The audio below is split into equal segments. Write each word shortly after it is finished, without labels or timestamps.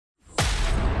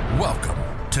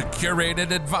to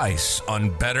curated advice on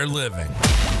better living.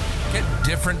 Get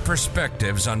different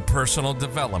perspectives on personal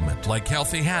development like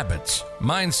healthy habits,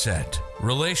 mindset,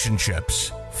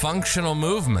 relationships, functional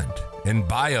movement, and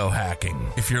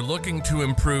biohacking. If you're looking to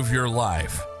improve your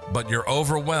life, but you're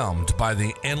overwhelmed by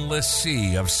the endless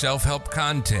sea of self-help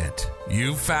content,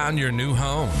 you've found your new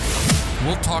home.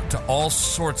 We'll talk to all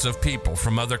sorts of people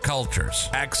from other cultures,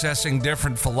 accessing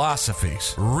different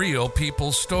philosophies, real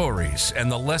people's stories,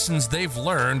 and the lessons they've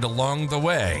learned along the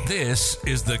way. This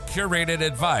is the Curated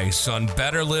Advice on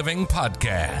Better Living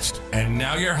podcast. And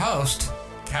now your host,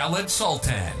 Khaled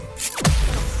Sultan.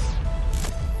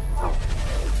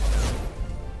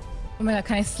 Oh my God,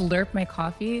 can I slurp my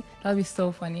coffee? That would be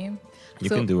so funny. You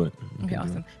can do it. Okay,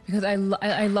 awesome. Because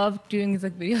I love doing these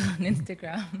like videos on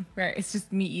Instagram where it's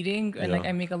just me eating and like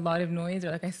I make a lot of noise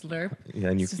or like I slurp. Yeah,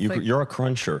 and you're a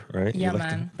cruncher, right? Yeah,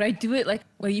 man. But I do it like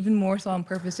even more so on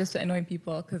purpose just to annoy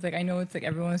people because like I know it's like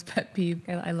everyone's pet peeve.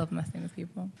 I love messing with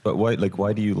people. But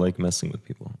why do you like messing with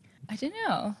people? I don't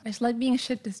know. I just like being a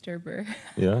shit disturber.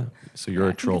 Yeah? So you're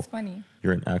a troll. It's funny.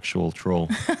 You're an actual troll.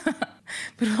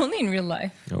 But only in real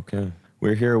life. Okay.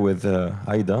 We're here with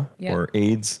Aida, or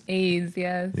AIDS. AIDS,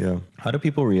 yes. Yeah. How do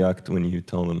people react when you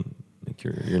tell them like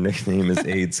your nickname is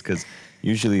AIDS? Because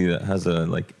usually that has a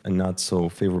not so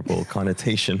favorable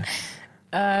connotation.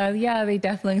 Yeah, they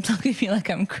definitely look at me like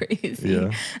I'm crazy.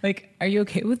 Yeah. Like, are you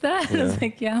okay with that? Yeah. I was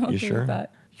like, yeah, I'm okay with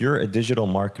that. You're a digital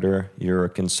marketer, you're a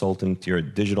consultant, you're a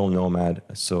digital nomad,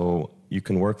 so you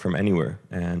can work from anywhere.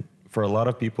 And for a lot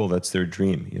of people, that's their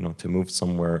dream, to move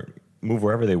somewhere, move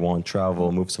wherever they want,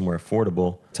 travel, move somewhere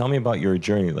affordable. Tell me about your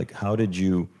journey. Like, how did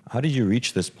you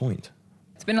reach this point?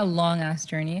 It's been a long ass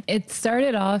journey. It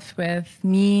started off with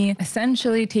me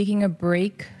essentially taking a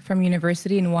break from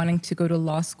university and wanting to go to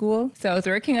law school. So I was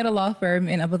working at a law firm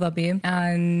in Abu Dhabi,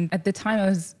 and at the time I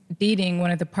was dating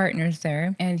one of the partners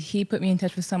there, and he put me in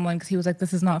touch with someone because he was like,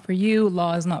 this is not for you,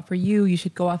 law is not for you, you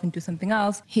should go off and do something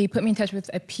else. He put me in touch with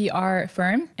a PR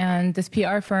firm, and this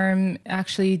PR firm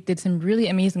actually did some really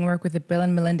amazing work with the Bill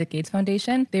and Melinda Gates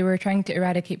Foundation. They were trying to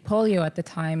eradicate polio at the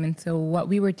time, and so what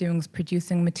we were doing was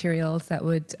producing materials that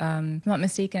would, if I'm not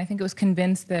mistaken, I think it was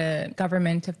convince the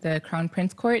government of the Crown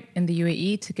Prince Court in the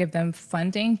UAE to give them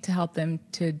funding to help them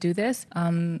to do this.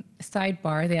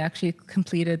 Sidebar, they actually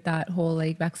completed that whole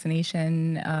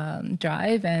vaccination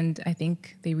drive, and I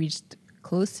think they reached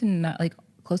close to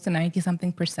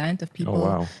 90-something% of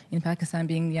people in Pakistan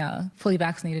being fully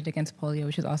vaccinated against polio,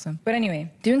 which is awesome. But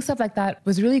anyway, doing stuff like that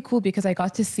was really cool because I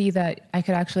got to see that I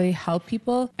could actually help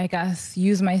people, I guess,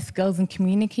 use my skills in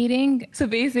communicating. So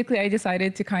basically, I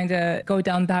decided to kind of go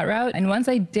down that route. And once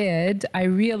I did, I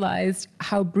realized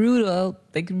how brutal,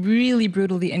 really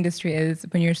brutal the industry is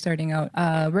when you're starting out.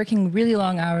 Working really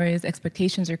long hours,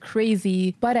 expectations are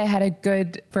crazy, but I had a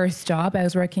good first job. I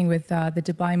was working with the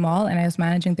Dubai Mall and I was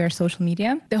managing their social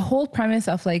media. The whole premise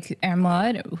of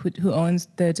Nomad, who owns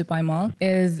the Dubai Mall,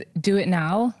 is do it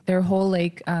now. Their whole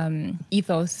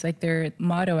ethos, their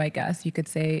motto, I guess you could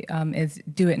say, is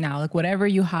do it now. Whatever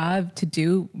you have to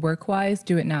do work-wise,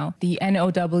 do it now. The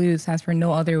NOW stands for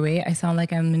no other way. I sound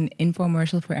like I'm an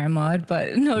infomercial for Nomad,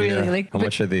 but no, really. How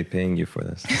much are they paying you for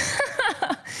this?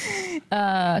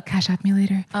 Cash at me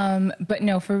later. But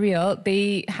no, for real,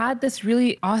 they had this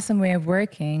really awesome way of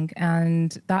working,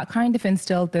 and that kind of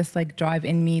instilled this drive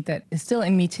in me that is still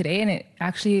in me today. And it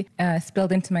actually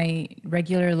spilled into my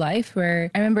regular life, where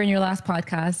I remember in your last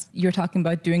podcast, you were talking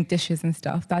about doing dishes and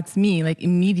stuff. That's me,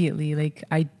 immediately.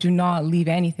 I do not leave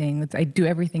anything. I do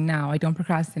everything now. I don't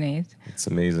procrastinate. It's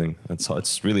amazing.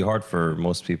 It's really hard for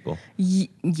most people.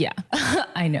 Yeah,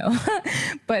 I know.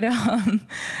 But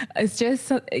it's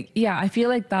just, I feel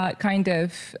like that kind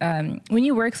of, when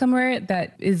you work somewhere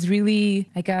that is really,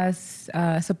 I guess,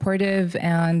 supportive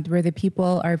and where the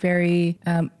people are very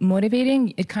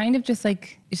motivating, it kind of just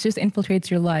it just infiltrates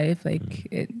your life.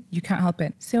 You can't help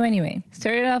it. So anyway,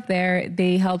 started off there.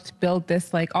 They helped build this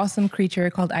awesome creature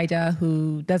called Aida,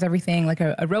 who does everything like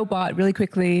a robot really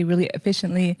quickly, really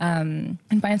efficiently, and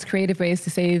finds creative ways to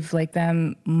save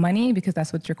them money, because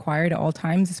that's what's required at all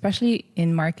times, especially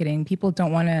in marketing. People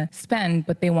don't want to spend,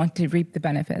 but they want to reap the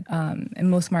benefit. And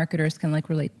most marketers can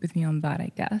relate with me on that,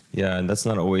 I guess. Yeah, and that's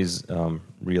not always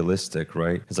realistic,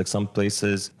 right? It's some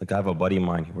places, I have a buddy of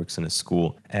mine, he works in a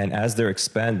school, and as they're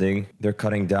expanding, they're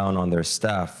cutting down on their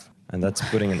staff, and that's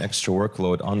putting an extra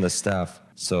workload on the staff.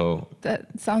 So that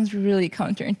sounds really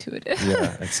counterintuitive.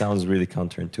 Yeah, it sounds really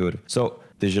counterintuitive. So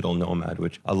digital nomad,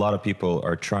 which a lot of people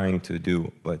are trying to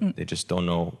do, but they just don't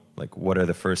know what are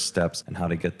the first steps and how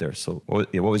to get there. So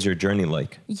what was your journey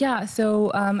like? Yeah,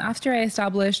 so after I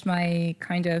established my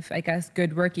kind of, I guess,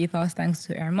 good work ethos thanks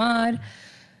to Nomad,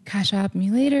 Cash App me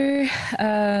later.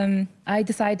 I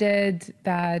decided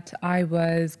that I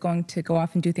was going to go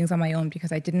off and do things on my own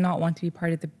because I did not want to be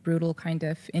part of the brutal kind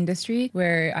of industry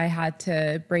where I had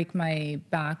to break my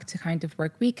back to kind of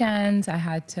work weekends. I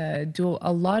had to do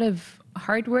a lot of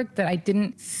hard work that I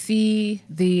didn't see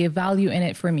the value in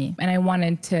it for me. And I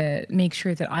wanted to make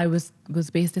sure that I was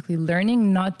basically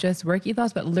learning, not just work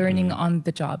ethos, but learning on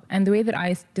the job. And the way that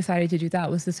I decided to do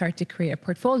that was to start to create a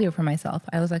portfolio for myself.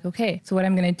 I was like, okay, so what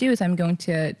I'm going to do is I'm going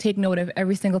to take note of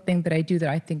every single thing that I do that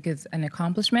I think is an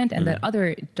accomplishment and that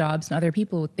other jobs and other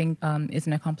people would think is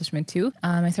an accomplishment too.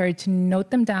 I started to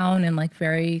note them down in like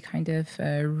very kind of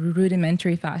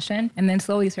rudimentary fashion, and then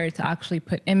slowly started to actually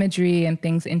put imagery and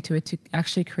things into it to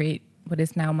actually create what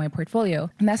is now my portfolio.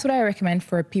 And that's what I recommend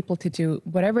for people to do,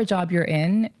 whatever job you're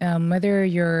in, whether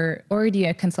you're already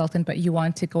a consultant, but you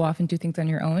want to go off and do things on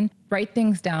your own, write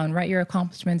things down, write your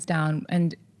accomplishments down.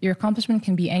 And your accomplishment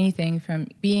can be anything from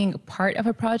being part of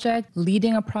a project,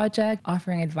 leading a project,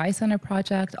 offering advice on a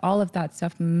project. All of that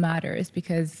stuff matters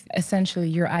because essentially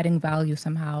you're adding value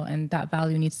somehow, and that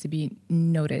value needs to be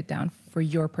noted down for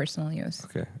your personal use.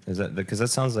 Okay. Is that because that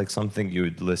sounds like something you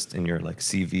would list in your like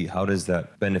CV? How does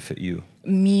that benefit you?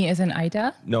 Me as an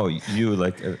Aida? No, you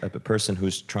like a person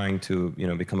who's trying to,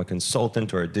 become a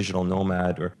consultant or a digital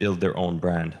nomad or build their own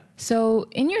brand. So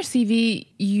in your CV,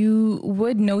 you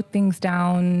would note things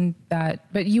down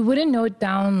but you wouldn't note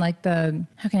down like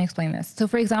how can I explain this? So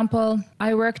for example,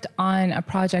 I worked on a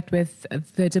project with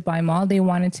the Dubai Mall. They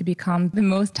wanted to become the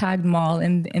most tagged mall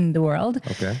in the world.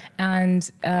 Okay. And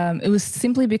it was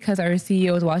simply because our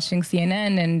CEO was watching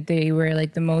CNN and they were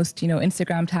like the most,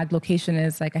 Instagram tagged location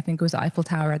is like, I think it was the Eiffel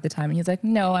Tower at the time. And he was like,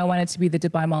 no, I want it to be the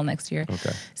Dubai Mall next year.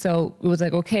 Okay. So it was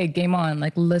like, okay, game on,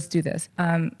 like, let's do this.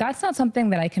 That's not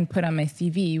something that I can put on my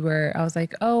CV where I was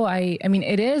like, oh, I mean,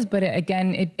 it is, but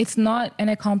it's not an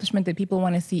accomplishment that people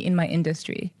want to see in my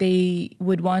industry. They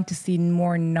would want to see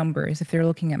more numbers if they're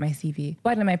looking at my CV.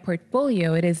 But in my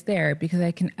portfolio, it is there because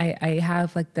I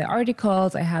have like the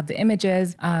articles, I have the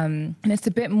images, and it's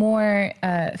a bit more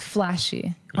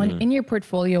flashy. In your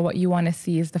portfolio, what you want to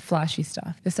see is the flashy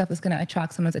stuff, the stuff that's going to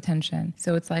attract someone's attention.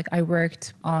 So it's like I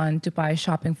worked on Dubai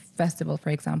Shopping Festival,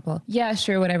 for example. Yeah,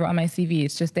 sure, whatever on my CV,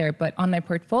 it's just there. But on my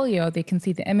portfolio, they can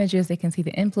see the images, they can see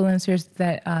the influencers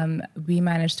that we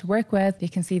managed to work with, they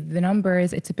can see the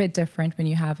numbers. It's a bit different when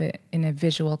you have it in a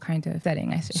visual kind of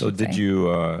setting, I should So say. did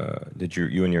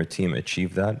you and your team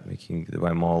achieve that, making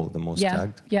Dubai Mall the most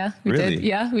tagged? Yeah, we Really? did.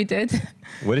 Yeah, we did.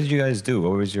 What did you guys do?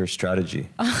 What was your strategy?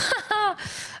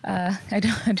 I'm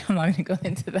not going to go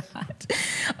into that.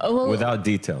 Well, Without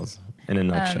details, in a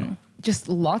nutshell. Just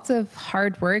lots of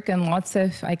hard work and lots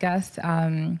of, I guess,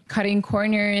 cutting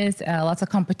corners, lots of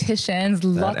competitions.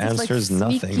 Lots answers of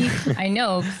like sneaky, nothing. I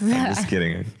know. I'm just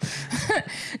kidding.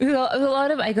 There's a lot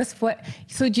of, I guess,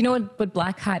 so do you know what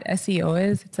black hat SEO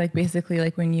is? It's like basically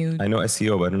like when you... I know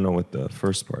SEO, but I don't know what the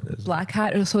first part is. Black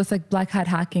hat, so it's like black hat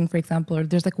hacking, for example, or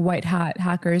there's like white hat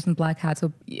hackers and black hat.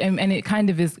 So, and it kind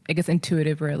of is, I guess,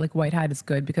 intuitive where like white hat is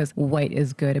good because white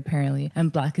is good apparently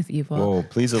and black is evil. Whoa,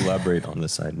 please elaborate on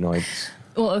this side. No,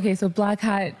 Well, okay, so black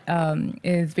hat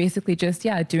is basically just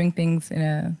doing things in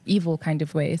a evil kind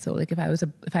of way. So like if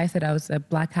I said I was a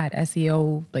black hat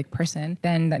SEO like person,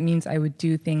 then that means I would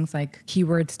do things like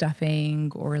keyword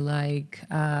stuffing or like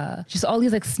just all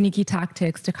these like sneaky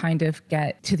tactics to kind of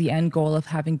get to the end goal of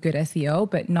having good SEO,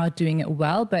 but not doing it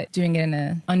well, but doing it in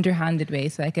an underhanded way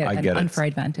so I get an unfair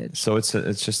advantage. So it's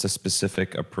just a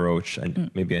specific approach and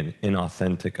maybe an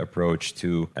inauthentic approach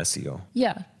to SEO.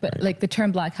 Yeah, but like the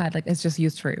term black hat like is just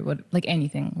used for like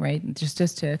anything, right?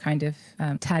 Just to kind of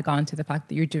tag on to the fact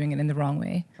that you're doing it in the wrong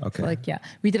way. Okay. So like,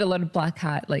 we did a lot of black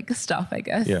hat like stuff, I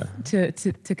guess,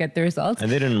 to get the results.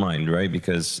 And they didn't mind, right?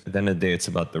 Because at the end of the day, it's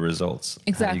about the results.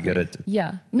 Exactly. How you get it.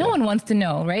 Yeah. No one wants to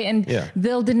know, right? And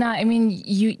they'll deny. I mean,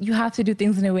 you have to do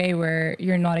things in a way where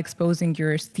you're not exposing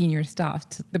your senior staff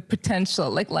to the potential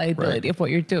like liability of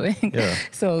what you're doing. Yeah.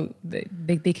 So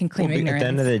they can claim ignorance. At the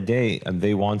end of the day,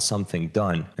 they want something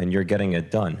done, and you're getting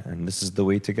it done, and this is the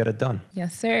way to get it done.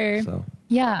 Yes, sir. So.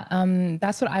 Yeah,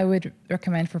 that's what I would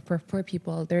recommend for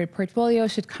people. Their portfolio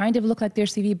should kind of look like their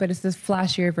CV, but it's this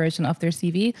flashier version of their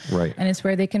CV. Right. And it's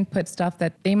where they can put stuff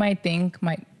that they might think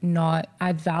might not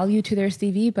add value to their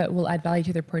CV, but will add value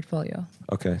to their portfolio.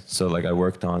 Okay, so like I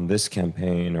worked on this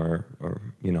campaign or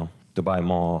Dubai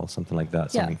Mall, something like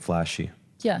that, something flashy.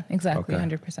 Yeah, exactly, okay.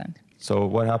 100%. So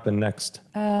what happened next?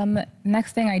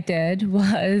 Next thing I did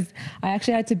was I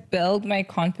actually had to build my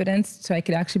confidence so I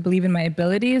could actually believe in my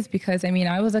abilities, because I mean,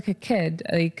 I was like a kid.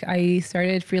 Like I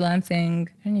started freelancing,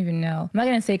 I don't even know. I'm not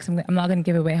going to say, because I'm not going to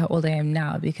give away how old I am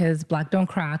now, because black don't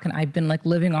crack. And I've been like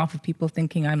living off of people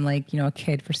thinking I'm like, a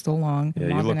kid for so long. Yeah,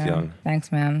 you look young.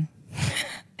 Thanks, man.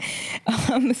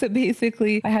 So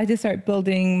basically, I had to start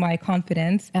building my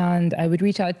confidence, and I would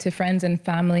reach out to friends and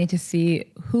family to see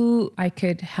who I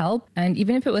could help. And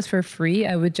even if it was for free,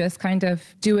 I would just kind of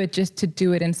do it just to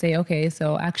do it and say, okay,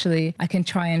 so actually I can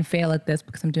try and fail at this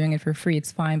because I'm doing it for free.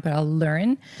 It's fine, but I'll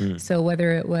learn. So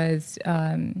whether it was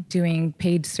doing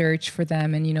paid search for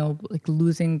them and, like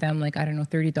losing them, like, I don't know,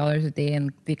 $30 a day,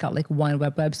 and they got like one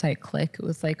website click. It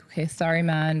was like, okay, sorry,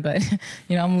 man, but,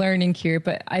 I'm learning here.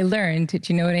 But I learned, do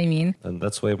you know what I mean? And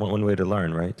that's one way to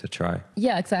learn, right? To try.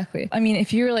 Yeah, exactly. I mean,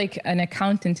 if you're like an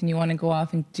accountant and you want to go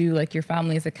off and do like your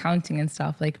family's accounting and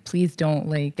stuff, like please don't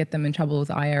like get them in trouble with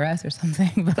IRS or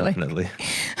something. But Definitely.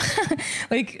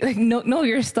 like know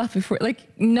your stuff before,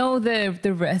 like know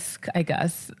the risk, I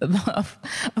guess,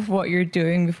 of what you're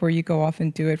doing before you go off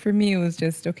and do it. For me, it was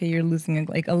just, okay, you're losing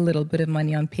like a little bit of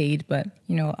money on paid, but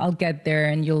I'll get there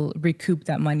and you'll recoup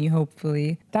that money,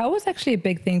 hopefully. That was actually a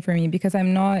big thing for me, because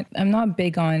I'm not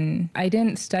big on, I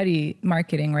didn't study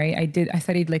marketing, right? I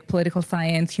studied like political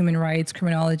science, human rights,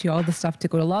 criminology, all the stuff to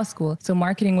go to law school. So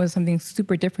marketing was something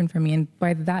super different for me. And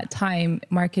by that time,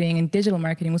 marketing and digital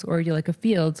marketing was already like a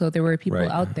field. So there were people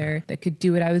out there that could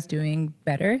do what I was doing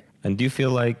better. And do you feel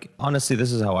like, honestly,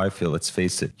 this is how I feel, let's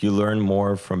face it, you learn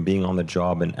more from being on the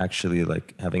job and actually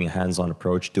like having a hands-on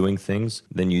approach, doing things,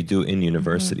 than you do in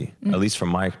university, at least from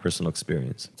my personal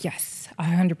experience. Yes. I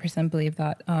 100% believe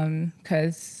that,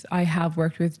 because I have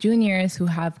worked with juniors who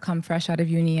have come fresh out of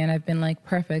uni, and I've been like,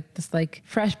 perfect, this like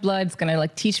fresh blood's gonna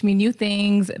like teach me new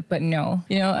things. But no,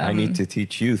 I need to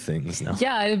teach you things now.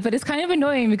 Yeah, but it's kind of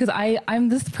annoying because I'm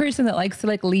this person that likes to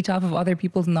like leech off of other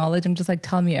people's knowledge and just like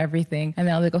tell me everything, and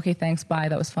then I'm like, okay, thanks, bye,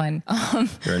 that was fun.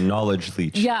 You're a knowledge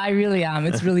leech. Yeah, I really am.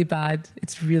 It's really bad.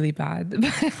 It's really bad.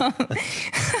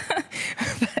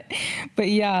 But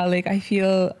yeah, like I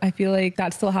feel like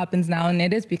that still happens now, and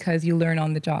it is because you learn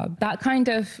on the job. That kind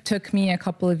of took me a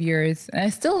couple of years, and I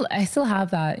still have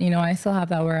that, I still have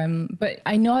that but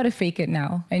I know how to fake it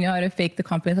now. I know how to fake the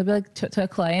confidence. I'll be like to a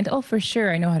client, oh, for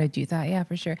sure, I know how to do that. Yeah,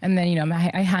 for sure. And then,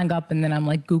 I hang up, and then I'm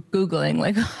like Googling,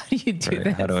 like, how do you do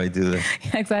this? How do I do this?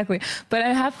 Yeah, exactly. But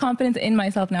I have confidence in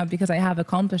myself now because I have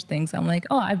accomplished things. I'm like,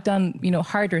 oh, I've done,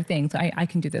 harder things. I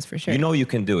can do this for sure. You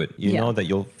can do it. You know that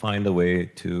you'll find a way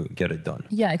to get it done.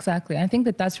 Yeah, exactly. I think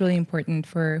that that's really important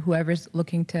for whoever's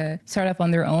looking to start up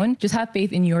on their own. Just have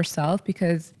faith in yourself,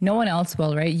 because no one else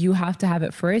will, right? You have to have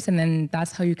it first, and then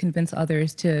that's how you convince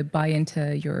others to buy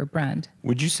into your brand.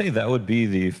 Would you say that would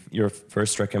be your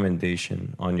first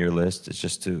recommendation on your list? Is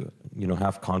just to,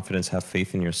 have confidence, have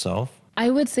faith in yourself? I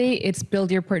would say it's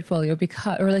build your portfolio,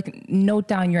 or like note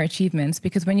down your achievements,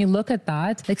 because when you look at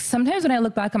that, like sometimes when I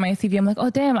look back at my CV, I'm like, oh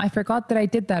damn, I forgot that I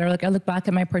did that. Or like I look back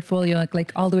at my portfolio,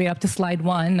 like all the way up to slide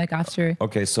 1, like after.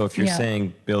 Okay, so if you're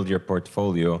saying build your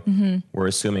portfolio, we're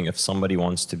assuming if somebody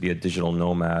wants to be a digital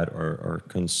nomad or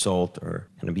consult or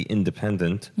kind of be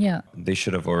independent, they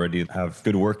should already have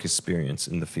good work experience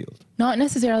in the field. Not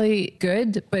necessarily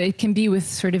good, but it can be with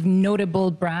sort of notable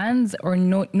brands or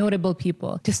notable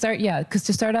people. To start, because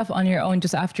to start off on your own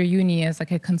just after uni as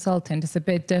like a consultant, it's a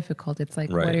bit difficult. It's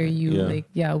like, what are you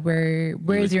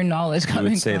where is your knowledge coming from?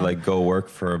 You would say like go work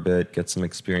for a bit, get some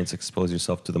experience, expose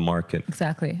yourself to the market.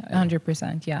 Exactly,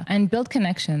 100%, yeah. And build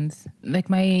connections. Like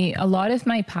a lot of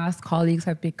my past colleagues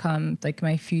have become like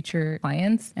my future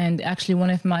clients. And actually one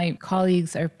of my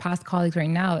colleagues or past colleagues right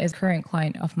now is a current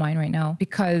client of mine right now,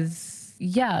 because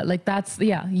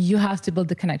you have to build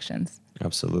the connections.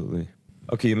 Absolutely.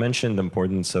 Okay, you mentioned the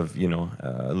importance of,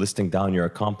 listing down your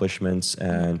accomplishments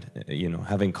and,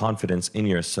 having confidence in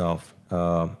yourself.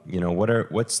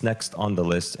 What's next on the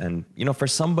list? And, for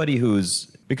somebody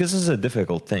because this is a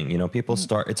difficult thing, people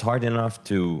it's hard enough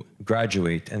to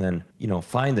graduate and then,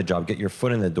 find the job, get your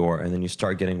foot in the door, and then you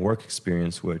start getting work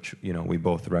experience, which, we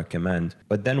both recommend.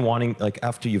 But then wanting, like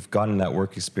after you've gotten that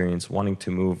work experience, wanting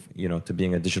to move, to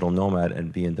being a digital nomad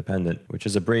and be independent, which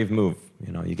is a brave move.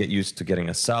 You get used to getting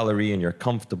a salary and you're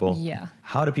comfortable. Yeah.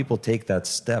 How do people take that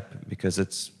step? Because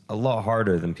it's a lot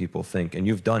harder than people think, and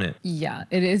you've done it. Yeah,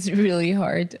 it is really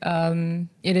hard.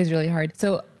 It is really hard.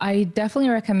 So I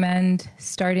definitely recommend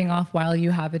starting off while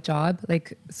you have a job,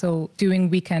 like, so doing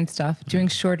weekend stuff, doing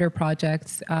shorter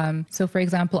projects. So for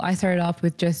example, I started off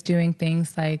with just doing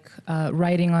things like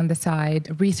writing on the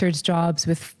side, research jobs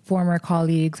with former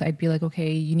colleagues. I'd be like,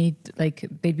 okay, you need, like,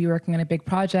 they'd be working on a big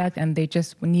project and they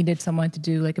just needed someone to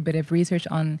do like a bit of research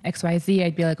on XYZ.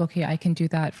 I'd be like, okay, I can do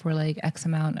that for like X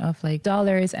amount of like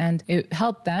dollars. And it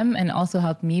helped them and also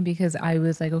helped me because I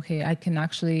was like, okay, I can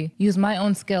actually use my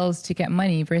own skills to get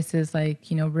money versus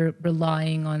like, you know,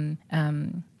 relying on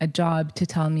a job to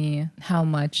tell me how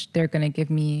much they're going to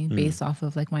give me based off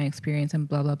of like my experience and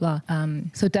blah, blah, blah.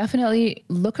 So definitely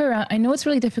look around. I know it's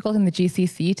really difficult in the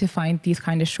GCC to find these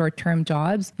kind of short-term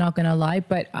jobs, not going to lie,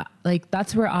 but like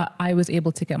that's where I was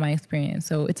able to get my experience.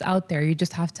 So it's out there. You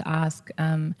just have to ask.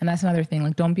 And that's another thing.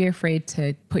 Like, don't be afraid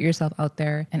to put yourself out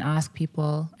there and ask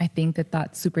people. I think that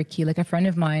that's super key. Like a friend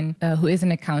of mine who is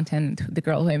an accountant, the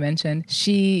girl who I mentioned,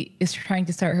 she is trying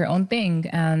to start her own thing.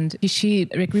 And she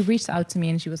reached out to me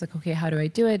and she was like, okay, how do I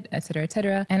do it, et cetera, et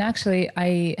cetera. And actually,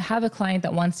 I have a client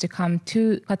that wants to come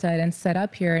to Qatar and set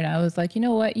up here. And I was like, you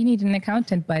know what, you need an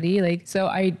accountant, buddy. Like, so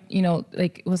I, you know,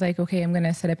 like was like, okay, I'm going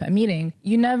to set up a meeting.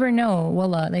 You never know,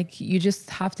 wallah, like you just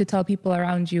have to tell people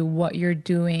around you what you're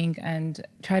doing and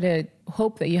try to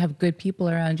hope that you have good people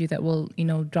around you that will, you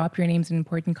know, drop your names in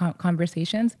important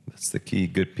conversations. That's the key,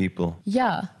 good people.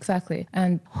 Yeah, exactly.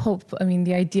 And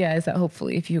the idea is that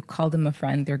hopefully if you call them a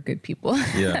friend, they're good people.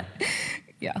 Yeah.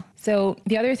 Yeah. So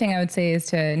the other thing I would say is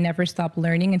to never stop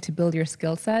learning and to build your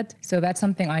skill set. So that's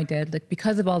something I did. Like,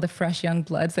 because of all the fresh young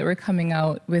bloods that were coming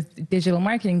out with digital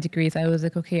marketing degrees, I was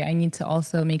like, okay, I need to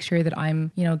also make sure that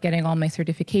I'm, you know, getting all my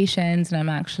certifications and I'm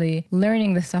actually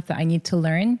learning the stuff that I need to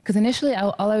learn. Because initially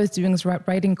all I was doing was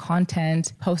writing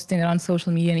content, posting it on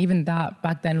social media. And even that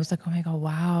back then was like, oh my God,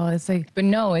 wow. It's like, but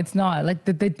no, it's not. Like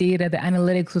the data, the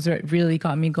analytics was what really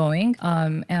got me going.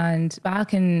 And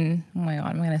back in, oh my God,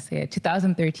 I'm going to say it,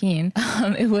 2013,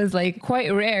 it was like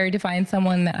quite rare to find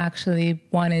someone that actually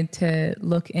wanted to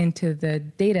look into the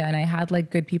data. And I had like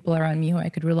good people around me who I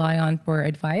could rely on for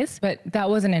advice, but that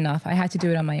wasn't enough. I had to do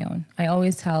it on my own. I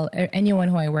always tell anyone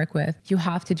who I work with, you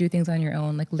have to do things on your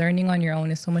own. Like, learning on your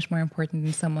own is so much more important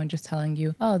than someone just telling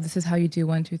you, oh, this is how you do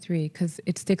 1, 2, 3, because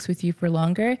it sticks with you for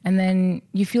longer. And then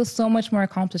you feel so much more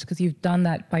accomplished because you've done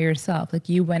that by yourself. Like,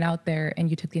 you went out there and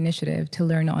you took the initiative to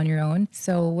learn on your own.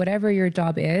 So whatever your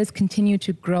job is, continue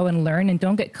to grow and learn, and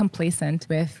don't get complacent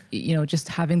with, you know, just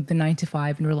having the 9 to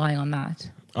 5 and relying on that.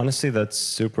 Honestly, that's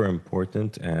super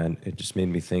important. And it just made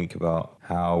me think about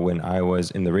how when I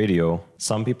was in the radio,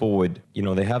 some people would, you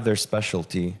know, they have their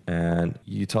specialty and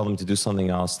you tell them to do something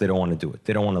else, they don't want to do it.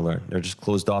 They don't want to learn. They're just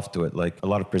closed off to it. Like, a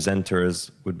lot of presenters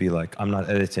would be like, I'm not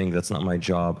editing, that's not my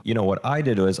job. You know, what I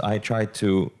did was I tried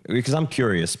to, because I'm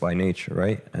curious by nature,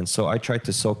 right? And so I tried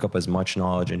to soak up as much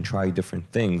knowledge and try different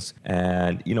things.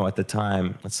 And, you know, at the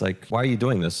time, it's like, why are you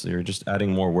doing this? You're just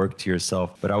adding more work to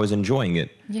yourself. But I was enjoying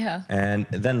it. Yeah. And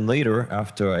then later,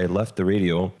 after I left the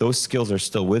radio, those skills are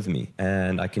still with me.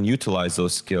 And I can utilize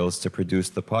those skills to produce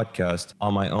the podcast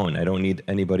on my own. I don't need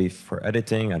anybody for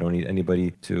editing. I don't need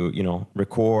anybody to, you know,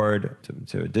 record,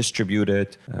 to distribute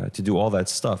it, to do all that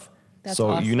stuff. That's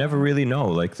so awesome. You never really know,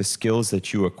 like, the skills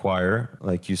that you acquire,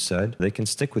 like you said, they can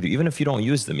stick with you, even if you don't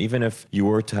use them. Even if you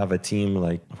were to have a team,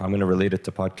 like, I'm going to relate it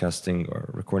to podcasting or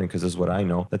recording because this is what I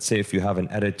know. Let's say if you have an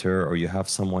editor or you have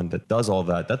someone that does all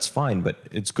that, that's fine, but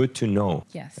it's good to know.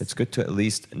 Yes. It's good to at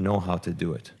least know how to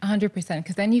do it. 100%,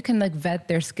 because then you can like vet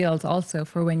their skills also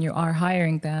for when you are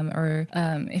hiring them, or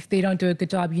if they don't do a good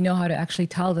job, you know how to actually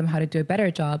tell them how to do a better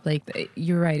job. Like,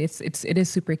 you're right, it is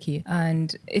super key.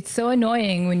 And it's so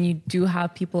annoying when you do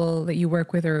have people that you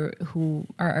work with or who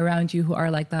are around you who are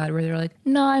like that, where they're like,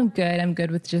 no, I'm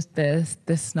good with just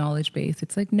this knowledge base.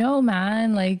 It's like, no,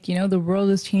 man, like, you know, the world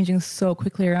is changing so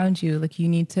quickly around you. Like, you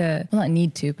need to, well, not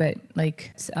need to, but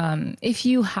like, if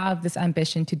you have this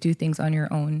ambition to do things on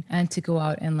your own and to go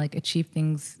out and like achieve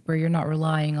things where you're not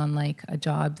relying on like a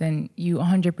job, then you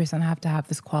 100% have to have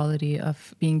this quality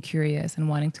of being curious and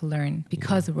wanting to learn.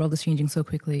 Because the world is changing so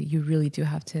quickly, you really do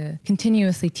have to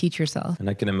continuously teach yourself. And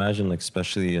I can imagine, like,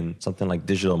 especially in something like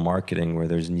digital marketing, where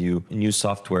there's new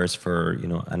softwares for, you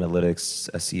know, analytics,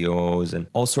 SEOs, and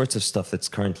all sorts of stuff that's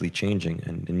currently changing.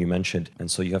 And you mentioned,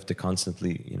 and so you have to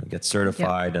constantly, you know, get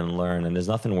certified and learn. And there's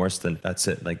nothing worse than that's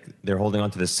it. Like, they're holding on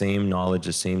to the same knowledge,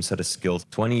 the same set of skills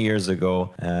 20 years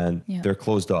ago, and they're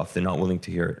closed off. They're not willing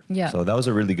to hear it. Yeah. So that was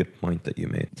a really good point that you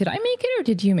made. Did I make it or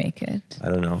did you make it? I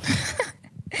don't know.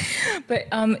 But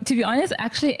to be honest,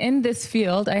 actually in this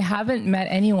field, I haven't met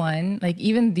anyone, like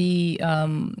even the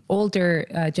older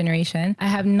generation, I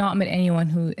have not met anyone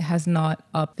who has not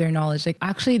upped their knowledge. Like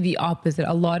actually the opposite.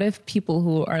 A lot of people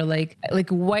who are like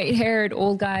white haired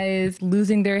old guys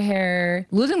losing their hair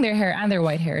and they're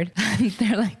white haired.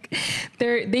 They're like,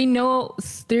 they know,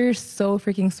 they're so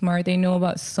freaking smart. They know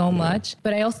about so much.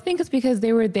 But I also think it's because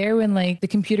they were there when like the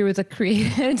computer was like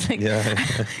created. Like,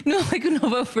 no,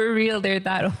 but for real, they're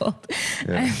that old.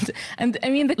 Yeah. And I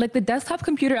mean, like the desktop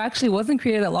computer actually wasn't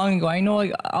created that long ago. I know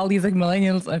like all these like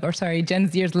millennials, Gen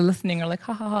Zers listening are like,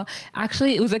 ha ha ha.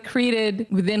 Actually, it was like created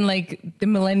within like the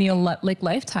millennial like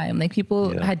lifetime. Like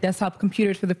people had desktop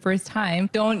computers for the first time.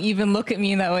 Don't even look at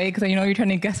me in that way because I know you're trying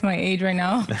to guess my age right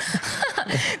now.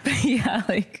 But yeah,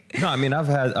 like. No, I mean,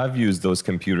 I've used those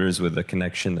computers with a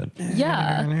connection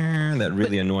that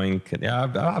really annoying.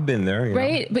 Yeah, I've been there.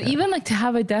 Right. But even like to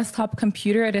have a desktop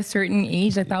computer at a certain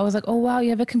age, like that was like, oh wow, you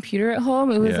have a computer at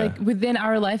home. It was like within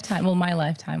our lifetime. Well, my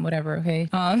lifetime, whatever. Okay.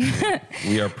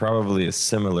 We are probably a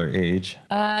similar age.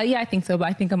 Yeah, I think so. But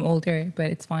I think I'm older, but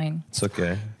it's fine. It's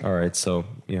okay. All right. So,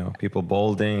 people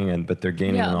bolding but they're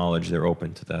gaining knowledge. They're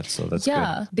open to that. So that's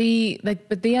good.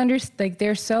 They understand, like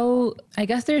I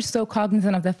guess they're so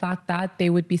cognizant of the fact that they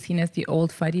would be seen as the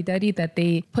old fuddy-duddy, that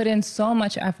they put in so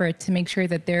much effort to make sure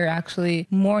that they're actually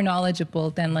more knowledgeable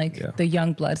than the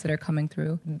young bloods that are coming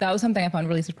through. That was something I found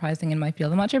really surprising in my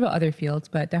field. I'm not sure about other fields,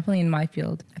 but definitely in my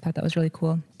field, I thought that was really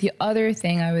cool. The other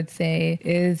thing I would say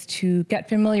is to get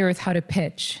familiar with how to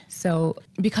pitch. So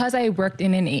because I worked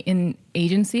in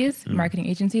agencies, marketing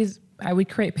agencies, I would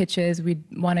create pitches. We'd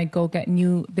want to go get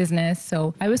new business.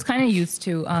 So I was kind of used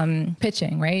to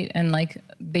pitching, right? And like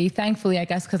they thankfully, I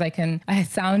guess, because I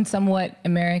sound somewhat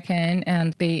American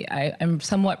and I'm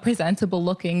somewhat presentable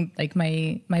looking, like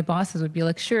my bosses would be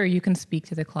like, sure, you can speak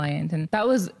to the client. And that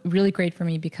was really great for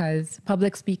me because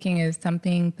public speaking is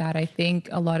something that I think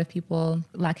a lot of people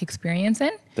lack experience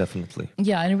in. Definitely.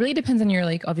 Yeah, and it really depends on your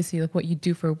obviously what you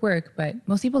do for work, but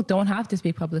most people don't have to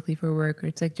speak publicly for work, or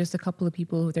it's like just a couple of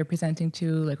people who they're presenting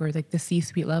to, or the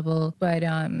C-suite level. But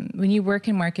when you work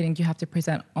in marketing, you have to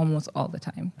present almost all the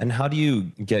time. And how do you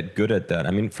get good at that?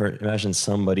 I mean, imagine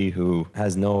somebody who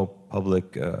has no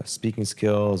public speaking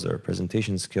skills or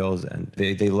presentation skills, and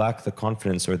they lack the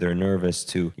confidence or they're nervous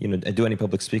to do any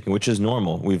public speaking, which is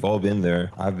normal. We've all been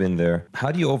there. I've been there.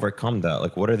 How do you overcome that?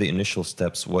 Like, what are the initial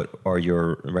steps? What are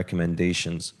your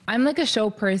recommendations? I'm like a show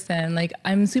person. Like,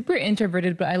 I'm super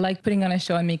introverted, but I like putting on a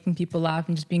show and making people laugh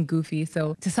and just being goofy.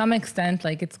 So to some extent,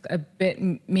 like it's a bit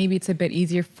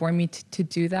easier for me to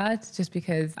do that, just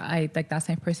because that's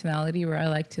my personality, where I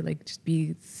like to just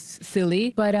be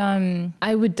silly. But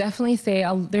I would definitely say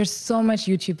there's so much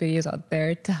YouTube videos out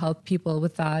there to help people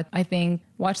with that. I think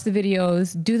watch the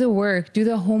videos, do the work, do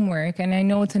the homework. And I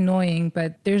know it's annoying,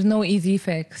 but there's no easy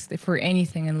fix for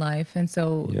anything in life. And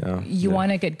so you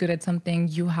want to get good at something,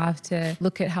 you have to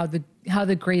look at how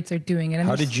the greats are doing it. And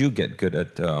how did you get good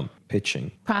at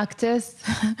pitching? Practice.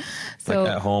 So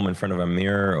at home in front of a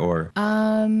mirror or?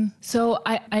 So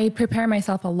I prepare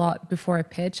myself a lot before a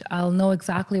pitch. I'll know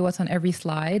exactly what's on every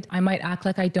slide. I might act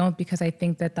like I don't because I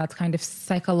think that's kind of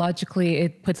psychologically,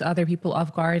 it puts other people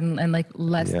off guard and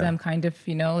lets them kind of,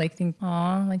 think,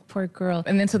 aw, poor girl.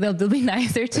 And then so they'll be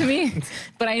nicer to me.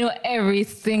 But I know every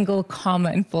single comma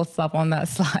and full stop on that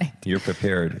slide. You're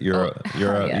prepared. You're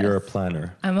a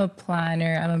planner. I'm a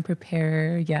planner. I'm a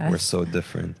preparer. Yes. We're so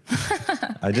different.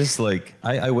 I just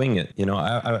I wing it.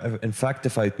 In fact,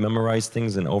 if I memorize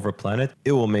things and overplan it,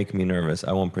 it will make me nervous.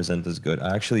 I won't present as good.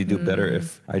 I actually do better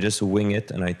if I just wing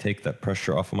it and I take that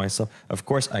pressure off of myself. Of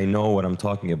course, I know what I'm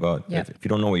talking about. Yep. If you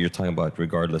don't know what you're talking about,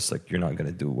 regardless, you're not going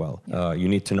to do well. Yep. You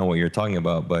need to know what you're talking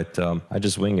about, but I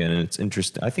just wing it, and it's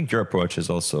interesting. I think your approach is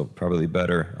also probably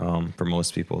better for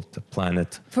most people to plan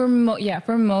it. For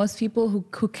most people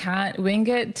who can't wing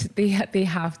it, they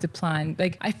have to plan.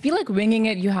 I feel like winging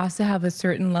it, you have to have a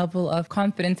certain level of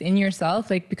confidence in yourself,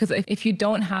 because if you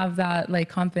don't have that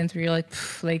confidence where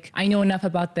you're I know enough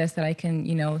about this that I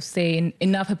can say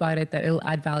enough about it that it'll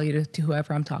add value to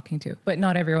whoever I'm talking to, but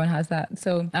not everyone has that.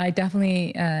 So I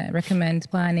definitely recommend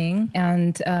planning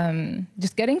and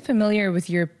just getting familiar with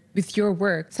your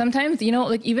work. Sometimes,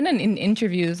 even in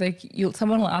interviews,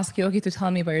 someone will ask you, okay, to tell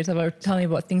me about yourself or tell me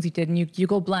about things you did, and you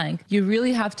go blank. You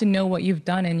really have to know what you've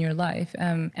done in your life.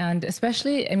 And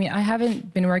especially, I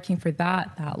haven't been working for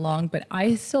that long, but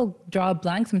I still draw a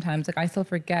blank sometimes. I still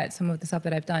forget some of the stuff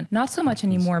that I've done. Not so much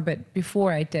anymore, but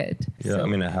before I did. Yeah, so,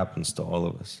 it happens to all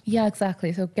of us. Yeah,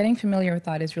 exactly. So getting familiar with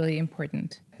that is really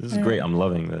important. This is great. I'm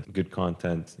loving the good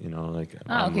content, like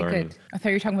I'm okay, learning. good. I thought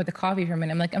you were talking about the coffee for a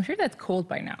minute. I'm like, I'm sure that's cold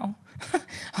by now.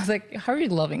 I was like, how are you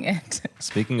loving it?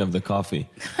 Speaking of the coffee,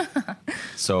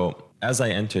 so as I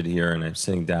entered here and I'm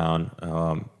sitting down,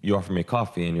 you offer me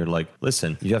coffee and you're like,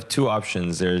 listen, you have two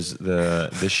options. There's the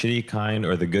shitty kind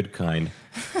or the good kind.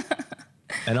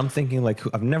 And I'm thinking like,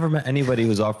 I've never met anybody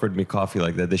who's offered me coffee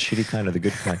like that, the shitty kind or the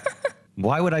good kind.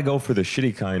 Why would I go for the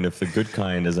shitty kind if the good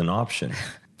kind is an option?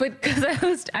 But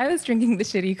because I was drinking the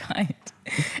shitty kind,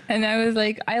 and I was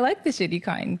like, I like the shitty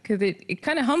kind because it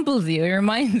kind of humbles you. It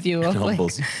reminds you of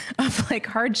like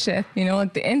hardship,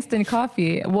 like the instant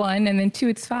coffee, one, and then two,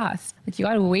 it's fast. Like you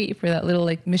gotta wait for that little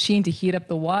like machine to heat up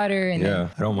the water. And yeah,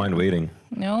 I don't mind waiting.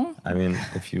 No? I mean,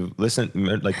 if you listen,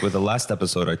 like with the last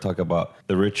episode, I talk about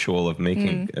the ritual of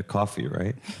making a coffee,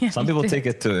 right? Yeah, some people take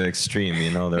it to the extreme,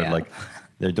 they're like,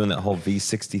 they're doing that whole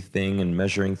V60 thing and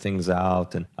measuring things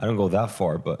out. And I don't go that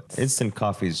far, but instant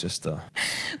coffee is just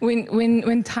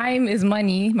When time is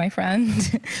money, my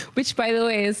friend, which by the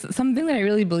way is something that I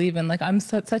really believe in. Like I'm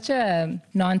such a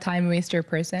non-time waster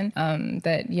person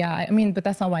but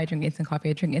that's not why I drink instant coffee.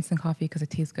 I drink instant coffee because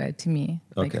it tastes good to me.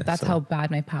 Like that's how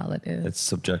bad my palate is. It's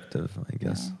subjective, I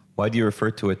guess. Yeah. Why do you refer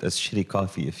to it as shitty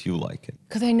coffee if you like it?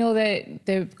 Because I know that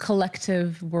the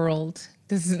collective world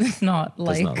does not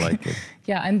like it.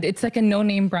 Yeah, and it's like a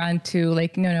no-name brand too.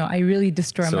 Like, no, I really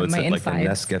destroy my insides. So it's like a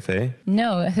Nescafe?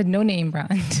 No, I said no-name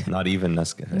brand. Not even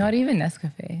Nescafe? Not even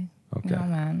Nescafe. Okay. No,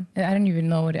 man. I don't even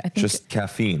know what I think. Just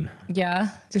caffeine? Yeah.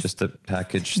 Just a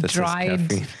package that dried, says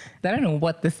caffeine? I don't know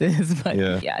what this is, but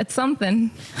yeah it's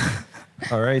something.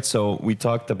 All right, so we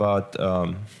talked about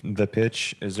the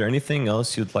pitch. Is there anything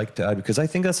else you'd like to add? Because I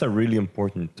think that's a really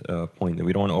important point, and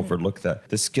we don't want to overlook that.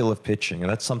 The skill of pitching,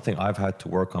 and that's something I've had to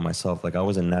work on myself. Like I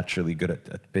wasn't naturally good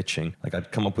at pitching. Like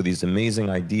I'd come up with these amazing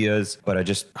ideas, but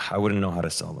I wouldn't know how to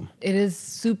sell them. It is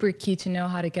super key to know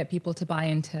how to get people to buy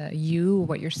into you,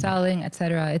 what you're selling,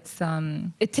 etc.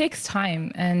 It takes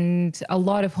time and a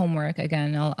lot of homework.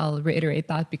 Again, I'll reiterate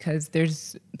that because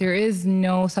there is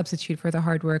no substitute for the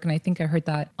hard work, and I think I heard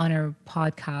that on our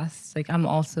podcast. Like I'm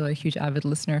also a huge avid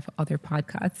listener of other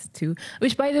podcasts too,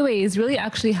 which by the way is really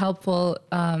actually helpful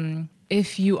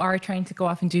if you are trying to go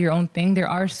off and do your own thing. There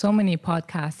are so many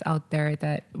podcasts out there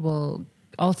that will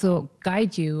also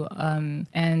guide you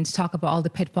and talk about all the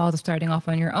pitfalls of starting off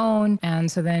on your own. And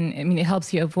so then, it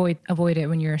helps you avoid it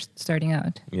when you're starting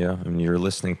out. Yeah, you're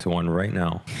listening to one right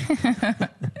now.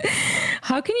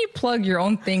 How can you plug your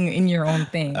own thing in your own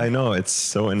thing? I know, it's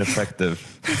so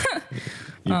ineffective.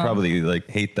 You probably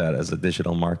hate that as a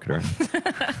digital marketer.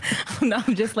 No,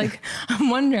 I'm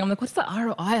wondering, what's the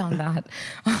ROI on that?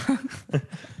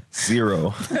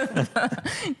 0.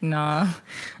 Nah.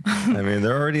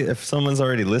 If someone's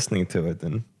already listening to it,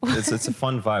 then it's a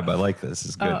fun vibe. I like this.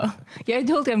 It's good. Yeah, I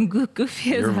told you I'm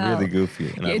goofy as hell. You're really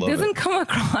goofy, and I love it. It doesn't come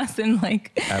across in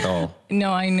at all.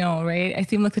 No, I know, right? I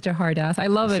seem like such a hard ass. I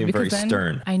love it because very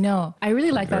stern. I know. I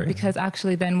really like that because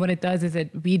actually then what it does is it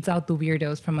weeds out the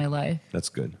weirdos from my life. That's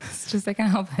good. It's just I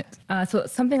can't help it. So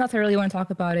something else I really want to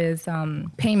talk about is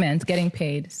payments, getting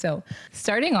paid. So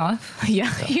starting off,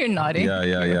 you're nodding.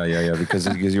 Yeah. Because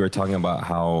you were talking about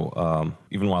how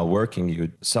even while working, you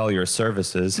sell your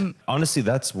services. Honestly,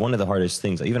 that's one of the hardest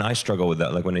things. Even I struggle with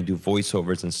that. Like when I do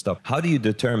voiceovers and stuff, how do you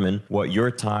determine what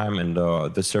your time and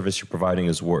the service you're providing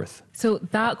is worth? So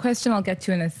that question I'll get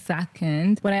to in a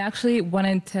second. What I actually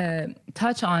wanted to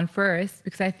touch on first,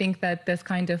 because I think that this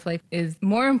kind of is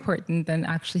more important than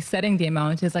actually setting the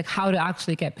amount, is how to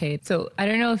actually get paid. So I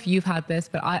don't know if you've had this,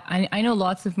 but I know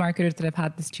lots of marketers that have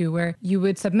had this too, where you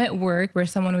would submit work where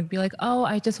someone would be like, oh,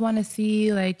 I just want to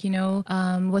see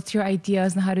what's your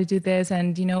ideas and how to do this,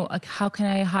 and how can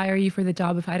I hire you for the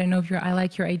job if I don't know if I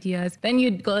like your ideas. Then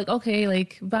you'd go okay,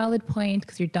 valid point,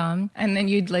 because you're dumb, and then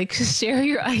you'd share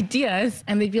your ideas,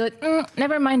 and they'd be like,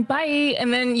 never mind, bye,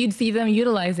 and then you'd see them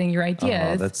utilizing your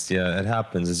ideas. It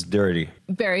happens. It's dirty.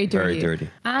 Very dirty. Very dirty.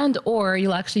 And or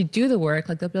you'll actually do the work.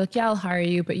 They'll be like, yeah, I'll hire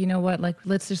you, but you know what?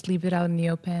 Let's just leave it out in the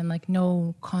open.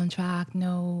 No contract,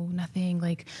 no nothing.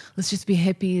 Let's just be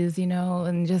hippies,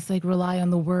 and just rely on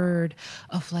the word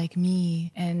of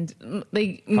me. And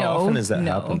no. How often has that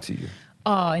happened to you?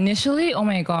 Initially, oh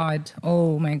my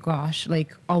gosh,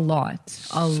 a lot.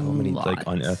 So many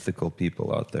unethical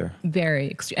people out there.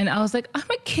 Very extreme. And I was like, I'm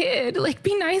a kid,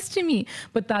 be nice to me.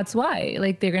 But that's why,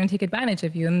 they're going to take advantage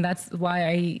of you. And that's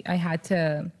why I had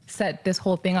to set this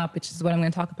whole thing up, which is what I'm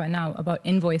going to talk about now, about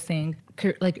invoicing.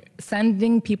 like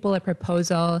sending people a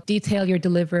proposal, detail your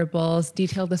deliverables,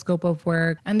 detail the scope of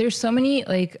work. And there's so many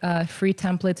like free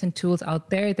templates and tools out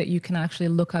there that you can actually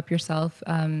look up yourself,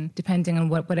 depending on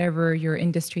whatever your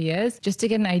industry is, just to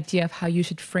get an idea of how you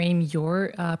should frame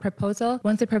your proposal.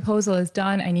 Once the proposal is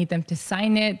done, I need them to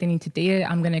sign it. They need to date it.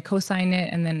 I'm going to co-sign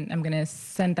it, and then I'm going to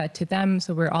send that to them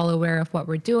so we're all aware of what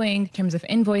we're doing. In terms of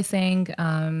invoicing,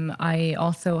 I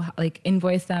also like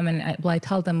invoice them, and I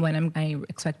tell them when I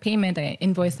expect payment. I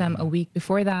invoice them a week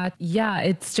before that. Yeah,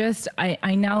 it's just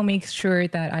I now make sure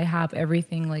that I have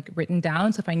everything like written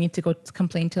down. So if I need to go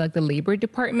complain to like the labor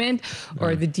department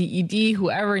or the DED,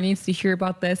 whoever needs to hear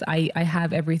about this, I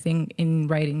have everything in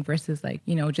writing versus like,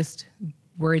 just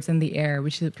words in the air,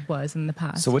 which it was in the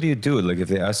past. So what do you do? Like if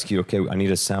they ask you, okay, I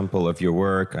need a sample of your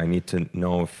work, I need to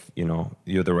know if,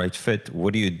 you're the right fit,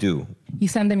 what do you do? You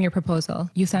send them your proposal.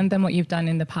 You send them what you've done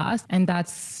in the past, and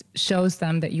that shows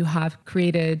them that you have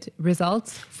created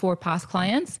results for past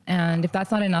clients. And if that's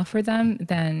not enough for them,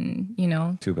 then,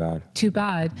 Too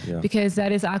bad. Yeah. Because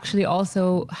that is actually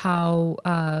also how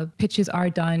pitches are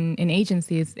done in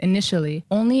agencies initially.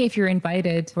 Only if you're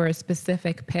invited for a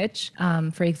specific pitch.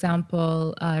 For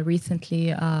example,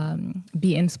 recently,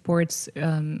 Be In Sports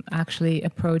actually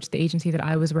approached the agency that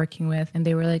I was working with, and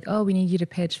they were like, oh, we need you to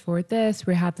pitch for this.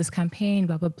 We have this campaign,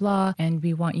 blah, blah, blah, and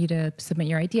we want you to submit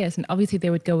your ideas. And obviously they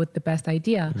would go with the best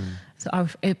idea.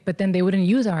 But then they wouldn't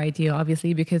use our idea,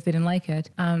 obviously, because they didn't like it.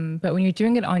 But when you're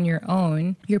doing it on your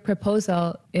own, your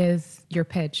proposal is your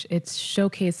pitch. It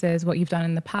showcases what you've done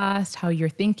in the past, how your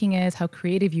thinking is, how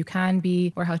creative you can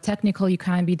be, or how technical you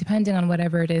can be, depending on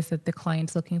whatever it is that the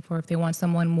client's looking for. If they want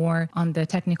someone more on the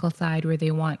technical side where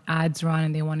they want ads run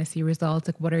and they want to see results,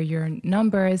 like what are your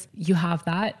numbers, you have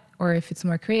that. Or if it's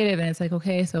more creative and it's like,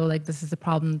 okay, so like this is the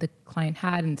problem the client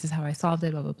had and this is how I solved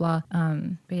it, blah, blah, blah.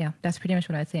 But yeah, that's pretty much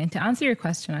what I'd say. And to answer your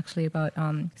question actually about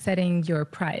setting your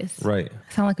price. Right.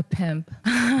 I sound like a pimp.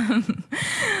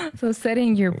 So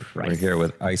setting your price. We're here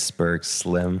with Iceberg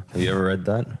Slim. Have you ever read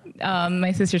that?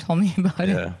 My sister told me about it.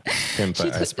 Yeah, Pimp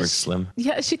by Iceberg Slim.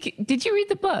 Yeah, did you read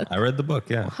the book? I read the book,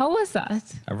 yeah. How was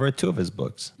that? I've read 2 of his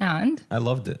books. And? I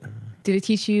loved it. Did it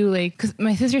teach you because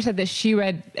my sister said that she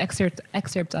read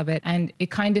excerpts of it and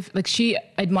it kind of she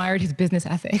admired his business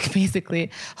ethic basically.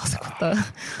 I was like, what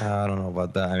the? I don't know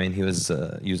about that. I mean, he was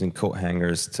using coat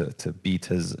hangers to beat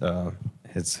his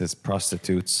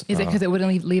prostitutes. Is it because it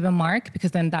wouldn't leave a mark?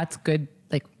 Because then that's good.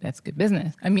 Like that's good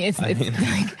business. I mean, it's like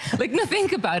no,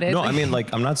 think about it. No, I mean,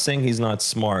 like I'm not saying he's not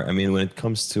smart. I mean, when it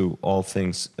comes to all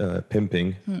things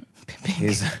pimping,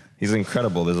 he's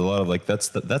incredible. There's a lot of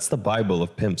that's the Bible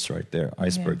of pimps right there,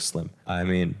 Iceberg Slim. I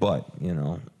mean, but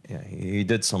he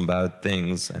did some bad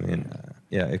things. I mean,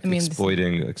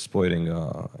 exploiting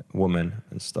women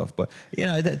and stuff. But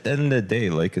at the end of the day,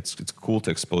 like it's cool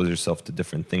to expose yourself to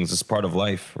different things. It's part of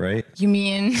life, right? You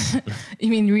mean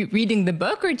reading the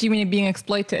book, or do you mean being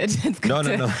exploited? It's good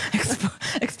to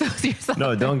expose yourself.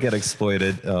 No, don't get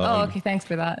exploited. Okay, thanks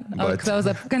for that. Because I was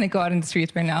gonna go out in the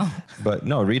streets right now. But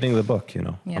no, reading the book,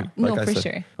 Yeah, for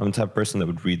sure. I'm the type of person that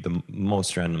would read the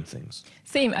most random things.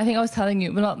 Same. I think I was telling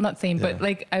you, well, not same, but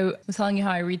like I was telling you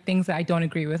how I read things that I don't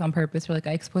agree with on purpose, or like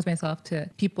I expose myself to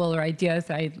people or ideas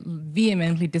that I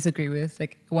vehemently disagree with,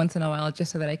 like once in a while,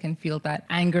 just so that I can feel that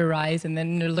anger rise and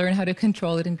then learn how to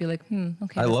control it and be like,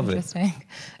 okay, I love interesting. it.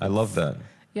 I love that.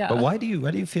 Yeah. But why do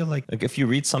you feel like if you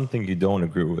read something you don't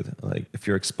agree with, like if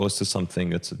you're exposed to something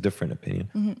that's a different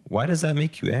opinion, why does that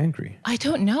make you angry? I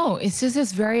don't know. It's just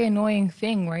this very annoying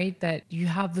thing, right? That you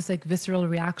have this like visceral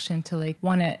reaction to like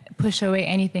want to push away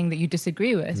anything that you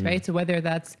disagree with, right? So whether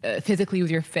that's physically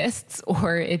with your fists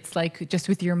or it's like just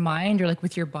with your mind or like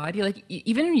with your body, like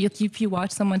even if you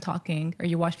watch someone talking or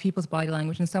you watch people's body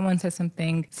language and someone says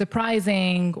something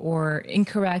surprising or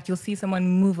incorrect, you'll see someone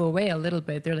move away a little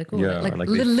bit. They're like, oh,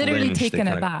 literally taken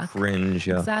aback. Cringe,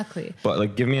 yeah. Exactly. But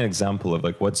like, give me an example of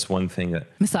like, what's one thing that...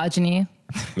 Misogyny.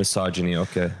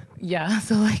 Okay. Yeah.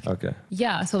 So like, okay.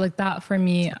 Yeah. So like that for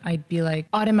me, I'd be like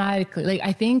automatically, like,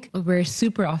 I think we're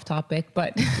super off topic,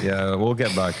 but. Yeah, we'll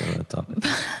get back on that topic.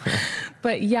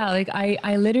 But yeah, like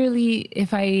I literally,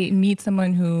 if I meet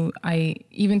someone who I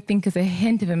even think is a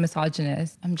hint of a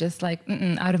misogynist, I'm just like,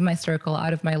 out of my circle,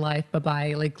 out of my life,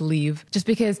 bye-bye, like leave. Just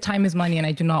because time is money and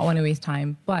I do not want to waste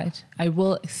time. But I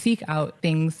will seek out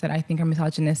things that I think are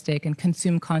misogynistic and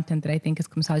consume content that I think is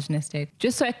misogynistic,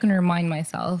 just so I can remind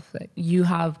myself that you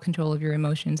have control of your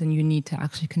emotions and you need to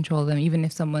actually control them. Even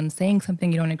if someone's saying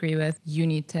something you don't agree with, you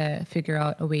need to figure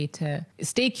out a way to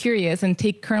stay curious and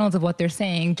take kernels of what they're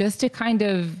saying, just to kind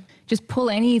of just pull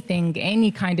any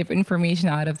kind of information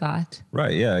out of that.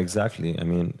 Right. Yeah, exactly. I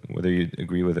mean, whether you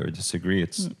agree with it or disagree.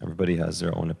 It's everybody has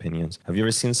their own opinions. Have you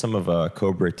ever seen some of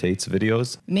Cobra Tate's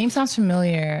videos? Name sounds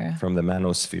familiar. From the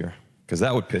manosphere? Because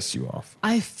that would piss you off.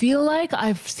 I feel like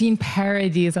I've seen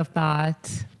parodies of that,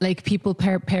 like people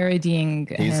parodying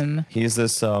him. He's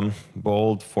this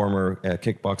bold former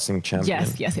kickboxing champion.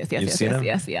 Yes. You've seen him?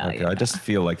 Yes. Okay, I just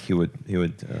feel like he would.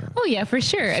 Oh yeah, for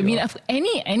sure. I mean, if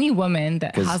any woman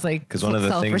that has like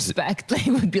self-respect, like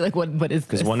would be like, what is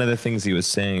this? Because one of the things he was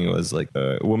saying was like,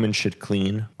 a woman should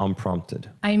clean unprompted.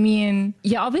 I mean,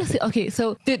 yeah, obviously. Okay,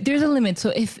 so there's a limit.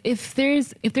 So if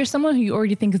there's someone who you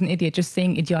already think is an idiot just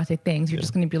saying idiotic things, you're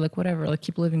just going to be like, whatever, like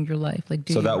keep living your life. Like,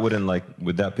 so that wouldn't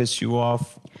would that piss you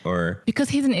off or? Because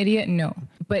he's an idiot, no.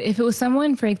 But if it was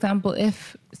someone, for example,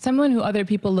 if someone who other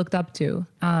people looked up to,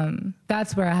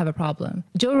 that's where I have a problem.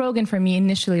 Joe Rogan, for me,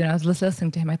 initially when I was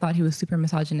listening to him, I thought he was super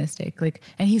misogynistic. Like,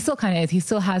 and he still kind of is. He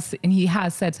still has, and he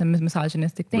has said some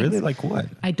misogynistic things. Really? Like what?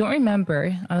 I don't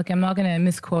remember. Like, I'm not going to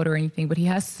misquote or anything, but he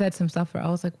has said some stuff where I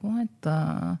was like, what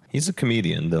the? He's a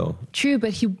comedian, though. True,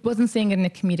 but he wasn't saying it in a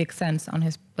comedic sense on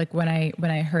his, like when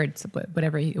I heard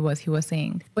whatever he was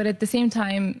saying. But at the same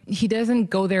time, he doesn't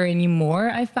go there anymore,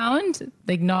 I found.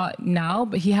 Like, not now,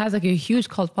 but he has like a huge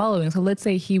cult following. So let's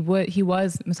say he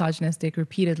was misogynistic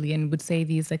repeatedly and would say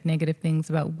these like negative things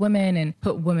about women and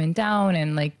put women down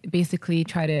and like basically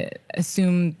try to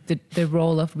assume the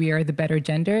role of we are the better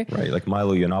gender. Right, like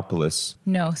Milo Yiannopoulos.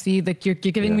 No, see, like you're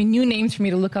giving me new names for me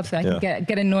to look up so I can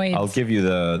get annoyed. I'll give you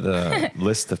the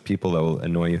list of people that will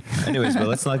annoy you. Anyways, but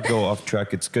let's not go off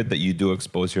track. It's good that you do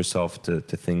expose yourself to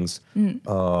things.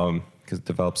 Because it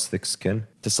develops thick skin.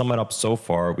 To sum it up so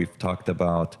far, we've talked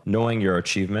about knowing your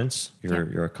achievements,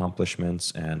 your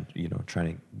accomplishments, and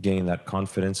trying to gain that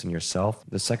confidence in yourself.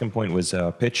 The second point was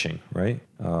pitching, right?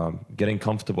 Getting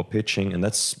comfortable pitching, and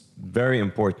that's very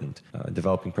important.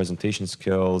 Developing presentation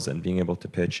skills and being able to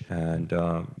pitch and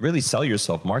really sell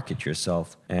yourself, market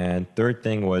yourself. And third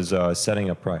thing was setting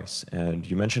a price. And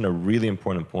you mentioned a really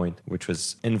important point, which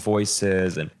was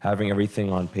invoices and having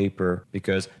everything on paper.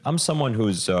 Because I'm someone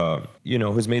who's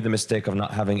made the mistake of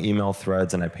not having email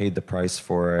threads, and I paid the price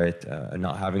for it, and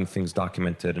not having things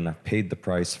documented, and I've paid the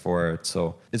price for it.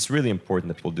 So it's really important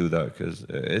that people do that, because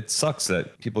it sucks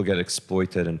that people get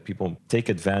exploited and people take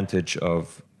advantage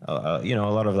of a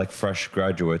lot of like fresh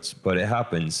graduates, but it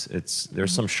happens.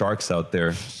 There's some sharks out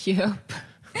there. Yep.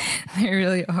 They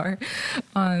really are.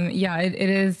 It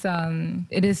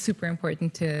is super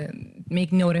important to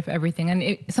make note of everything.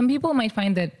 And some people might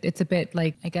find that it's a bit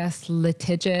like, I guess,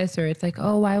 litigious, or it's like,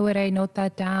 oh, why would I note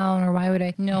that down? Or why would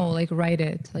I? No, like write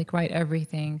it, like write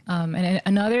everything. And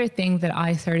another thing that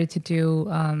I started to do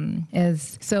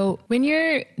is, so when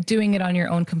you're doing it on your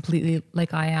own completely,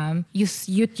 like I am, you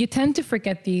tend to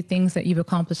forget the things that you've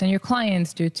accomplished, and your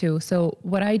clients do too. So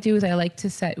what I do is I like to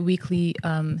set weekly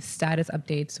status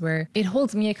updates where it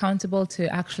holds me accountable to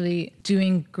actually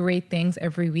doing great things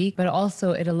every week, but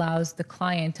also it allows the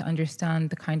client to understand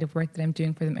the kind of work that I'm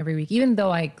doing for them every week, even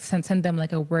though I send them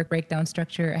like a work breakdown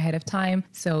structure ahead of time.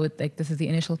 So like, this is the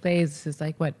initial phase, this is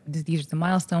like these are the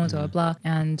milestones, blah, blah, blah.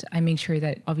 And I make sure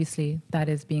that obviously that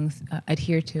is being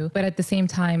adhered to. But at the same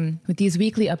time, with these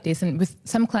weekly updates, and with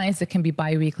some clients it can be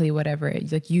bi-weekly, whatever,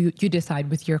 like you decide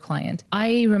with your client.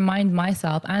 I remind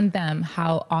myself and them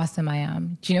how awesome I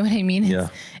am. Do you know what I mean? Yeah.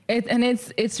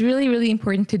 It's really, really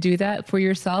important to do that for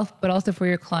yourself, but also for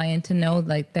your client to know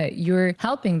like that you're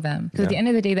helping them. Because at the end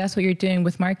of the day, that's what you're doing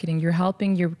with marketing. You're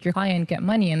helping your client get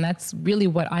money. And that's really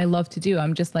what I love to do.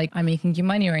 I'm just like, I'm making you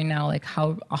money right now. Like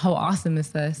how awesome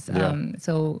is this?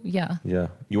 Yeah. Yeah.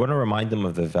 You want to remind them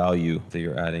of the value that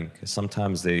you're adding, because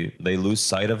sometimes they lose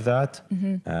sight of that.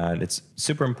 And it's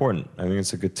super important. I mean,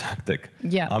 it's a good tactic.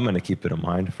 Yeah. I'm going to keep it in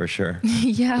mind for sure.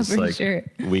 Yeah, just for like sure.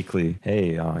 Weekly.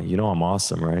 Hey, I'm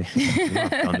awesome, right?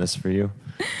 I've done this for you.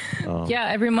 Yeah,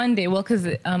 every Monday. Well, because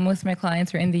most of my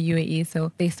clients are in the UAE,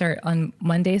 so they start on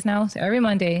Mondays now. So every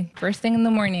Monday, first thing in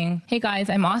the morning, hey guys,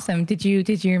 I'm awesome. Did you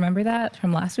remember that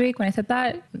from last week when I said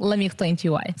that? Let me explain to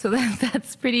you why. So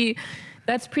that's pretty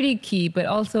key, but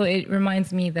also it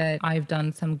reminds me that I've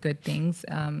done some good things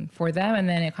for them, and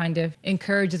then it kind of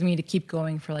encourages me to keep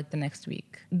going for like the next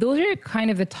week. Those are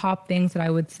kind of the top things that I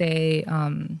would say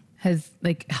has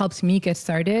like helped me get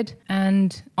started.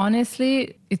 And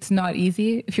honestly, it's not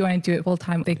easy if you want to do it full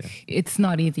time. Like it's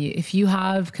not easy. If you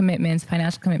have commitments,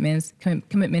 financial commitments,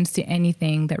 commitments to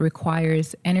anything that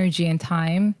requires energy and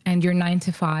time, and your 9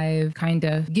 to 5 kind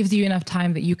of gives you enough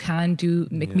time that you can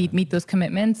meet those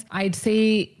commitments, I'd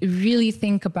say really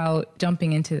think about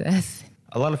jumping into this.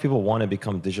 a lot of people want to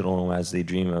become digital nomads. They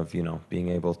dream of, being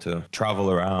able to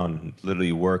travel around,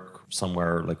 literally work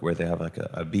somewhere like where they have like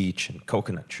a beach and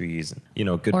coconut trees and,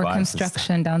 good or vibes. Or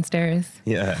construction downstairs.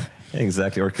 Yeah,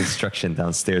 exactly. Or construction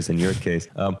downstairs in your case.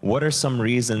 What are some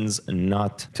reasons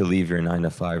not to leave your 9 to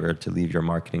 5 or to leave your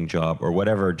marketing job or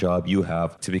whatever job you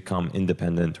have to become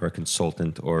independent or a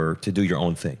consultant or to do your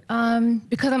own thing?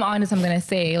 Because I'm honest, I'm going to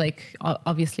say, like,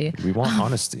 obviously. We want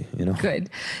honesty, Good.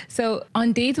 So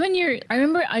on days when I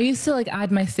remember I used to like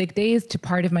add my sick days to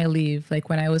part of my leave. Like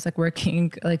when I was like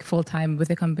working like full time with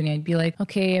a company, I'd be like,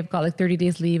 okay, I've got like 30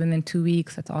 days leave and then 2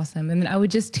 weeks. That's awesome. And then I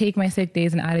would just take my sick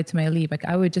days and add it to my leave. Like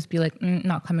I would just be like,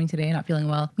 not coming today, not feeling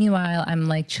well. Meanwhile, I'm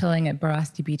like chilling at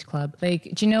Barwani Beach Club. Like,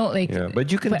 do you know, like. Yeah,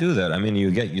 but you can do that. I mean, you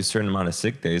get a certain amount of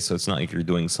sick days, so it's not like you're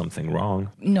doing something wrong.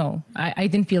 No, I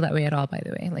didn't feel that way at all, by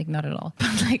the way. Like not at all.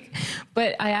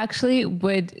 But I actually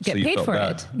would get paid for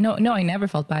it. No, I never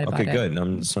felt bad about it. Okay, good.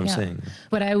 That's what I'm saying.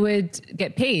 But I would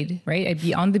get paid, right? I'd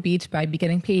be on the beach, but I'd be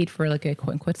getting paid for like a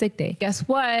quote unquote sick day. Guess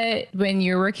what? When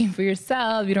you're working for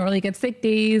yourself, you don't really get sick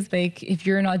days. Like if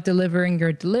you're not delivering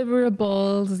your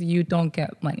deliverables, you don't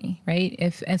get money, right?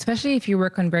 Especially if you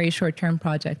work on very short-term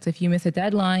projects. If you miss a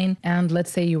deadline and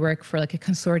let's say you work for like a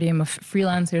consortium of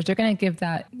freelancers, they're going to give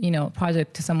that,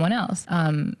 project to someone else.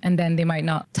 And then they might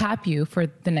not tap you for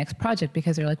the next project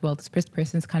because they're like, well, this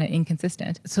person's kind of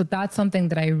inconsistent. So that's something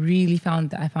that I really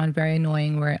found very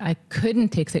annoying where I couldn't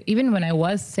take sick. Even when I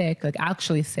was sick, like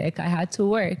actually sick, I had to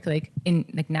work like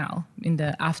now in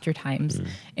the after times.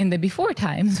 In the before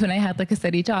times when I had like a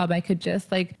steady job, I could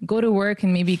just like go to work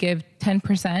and maybe give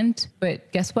 10%,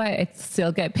 but guess what? I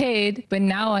still get paid. But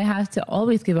now I have to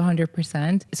always give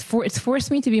 100%. It's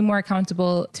forced me to be more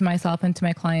accountable to myself and to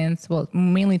my clients. Well,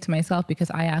 mainly to myself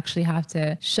because I actually have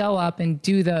to show up and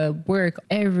do the work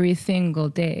every single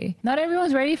day. Not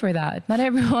everyone's ready for that. Not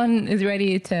everyone is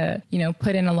ready to,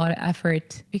 put in a lot of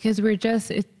effort because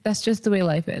that's just the way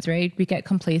life is, right? We get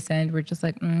complacent. We're just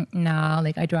like, nah,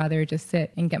 like I'd rather just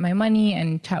sit and get my money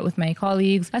and chat with my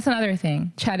colleagues. That's another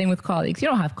thing, chatting with colleagues. You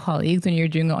don't have colleagues when you're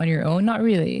doing it on your own, not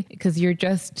really, because you're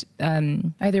just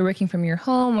either working from your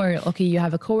home or, okay, you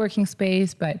have a co-working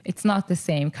space, but it's not the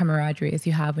same camaraderie as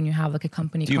you have when you have like a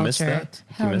company culture. Do you miss that?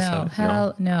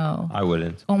 Hell no. I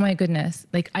wouldn't. Oh my goodness.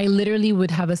 Like I literally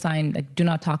would have a sign like, do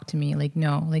not talk to me. Like,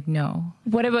 no.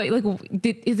 What about, like,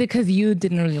 is it because you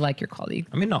didn't really like your colleagues?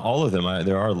 I mean, not all of them.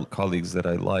 There are colleagues that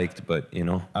I liked, but,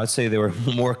 I'd say there were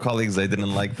more colleagues I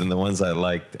didn't like than the ones I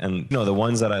liked. And, the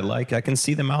ones that I like, I can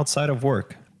see them outside of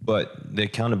work. But the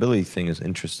accountability thing is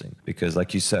interesting because,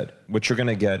 like you said, what you're going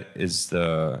to get is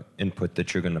the input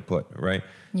that you're going to put, right?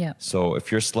 Yeah. So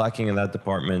if you're slacking in that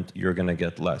department, you're going to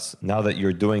get less. Now that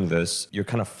you're doing this, you're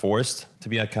kind of forced to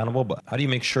be accountable, but how do you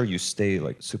make sure you stay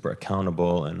like super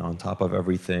accountable and on top of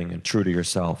everything and true to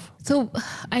yourself? So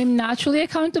I'm naturally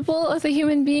accountable as a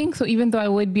human being. So even though I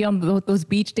would be on those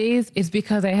beach days, it's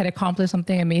because I had accomplished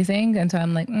something amazing. And so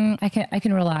I'm like, I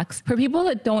can relax. For people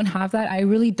that don't have that, I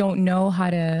really don't know how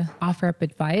to offer up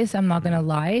advice. I'm not going to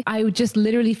lie. I would just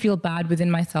literally feel bad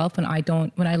within myself when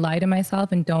I lie to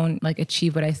myself and don't like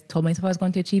achieve what I told myself I was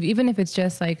going to achieve. Even if it's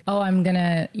just like, oh, I'm going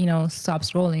to, stop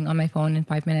scrolling on my phone in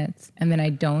 5 minutes. And then I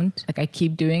don't, like I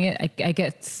keep doing it. I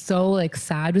get so like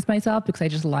sad with myself because I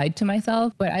just lied to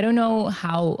myself, but I don't know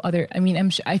how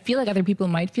I feel like other people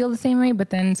might feel the same way, but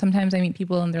then sometimes I meet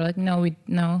people and they're like,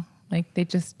 no. Like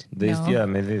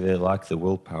maybe they lack the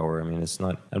willpower. I mean, it's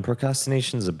not, and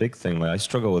procrastination is a big thing. Like I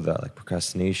struggle with that, like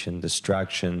procrastination,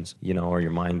 distractions, or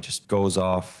your mind just goes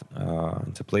off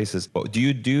into places. But do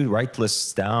you write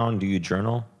lists down? Do you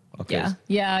journal? Okay.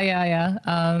 Yeah.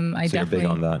 I so definitely. You're big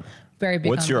on that. Very big.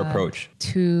 What's your approach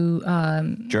to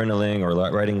journaling or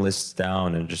writing lists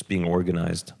down and just being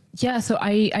organized? Yeah, so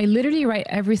I literally write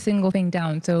every single thing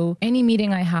down. So any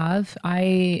meeting I have,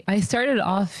 I started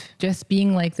off just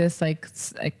being like this, like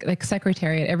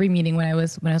secretary at every meeting when I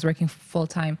was working full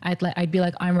time. I'd be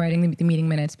like, I'm writing the meeting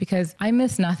minutes because I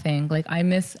miss nothing. Like I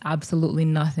miss absolutely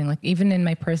nothing. Like even in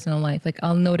my personal life, like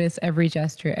I'll notice every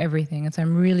gesture, everything. And so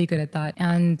I'm really good at that.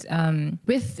 And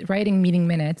with writing meeting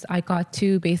minutes, I got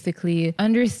to basically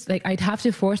I'd have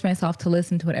to force myself to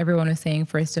listen to what everyone was saying.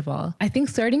 First of all, I think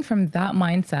starting from that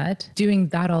mindset, doing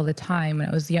that all the time when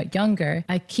I was younger,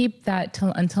 I keep that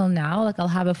until now. Like I'll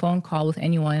have a phone call with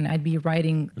anyone, I'd be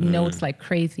writing notes like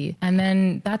crazy. And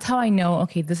then that's how I know,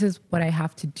 okay, this is what I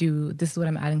have to do. This is what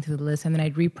I'm adding to the list. And then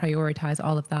I'd reprioritize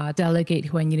all of that, delegate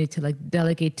who I needed to like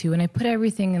delegate to. And I put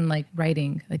everything in like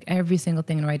writing, like every single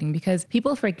thing in writing, because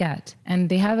people forget and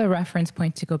they have a reference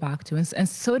point to go back to. And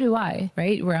so do I,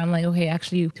 right? Where I'm like, okay,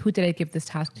 actually, who did I give this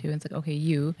task to? And it's like,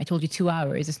 okay, I told you 2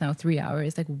 hours. It's now 3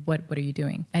 hours. Like, what are you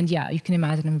doing? And yeah, you can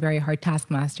imagine I'm a very hard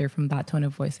taskmaster from that tone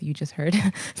of voice that you just heard.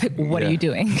 It's like, what are you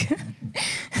doing?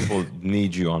 People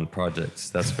need you on projects,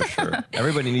 that's for sure.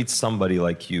 Everybody needs somebody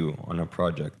like you on a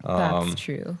project. That's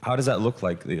true. How does that look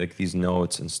like these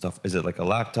notes and stuff? Is it like a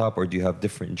laptop, or do you have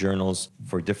different journals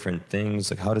for different things?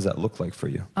 Like, how does that look like for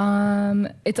you?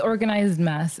 It's organized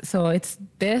mess. So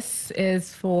this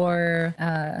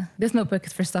notebook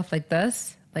is for stuff like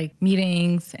this, like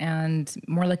meetings and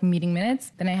more like meeting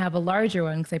minutes. Then I have a larger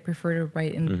one because I prefer to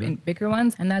write in bigger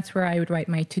ones. And that's where I would write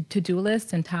my to-do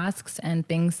list and tasks and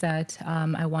things that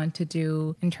I want to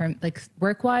do in terms like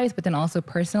work-wise, but then also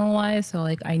personal-wise. So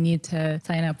like I need to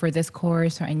sign up for this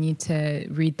course, or I need to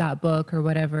read that book or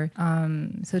whatever.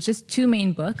 So it's just two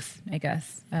main books, I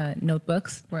guess,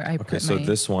 notebooks where I put so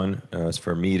this one is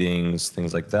for meetings,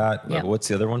 things like that. Yeah. What's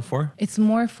the other one for? It's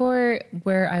more for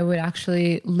where I would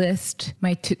actually list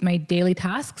my daily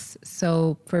tasks.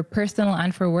 So for personal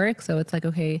and for work. So it's like,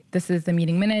 okay, this is the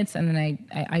meeting minutes. And then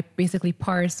I basically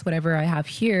parse whatever I have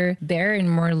here, there in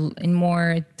more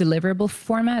deliverable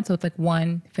format. So it's like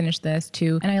 1, finish this,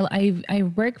 2. And I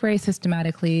work very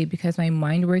systematically because my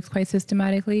mind works quite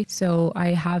systematically. So I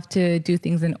have to do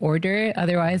things in order.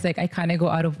 Otherwise, like I kind of go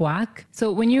out of whack.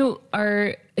 So when you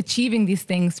are achieving these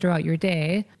things throughout your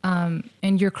day,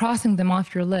 and you're crossing them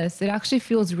off your list, it actually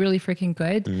feels really freaking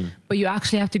good. But you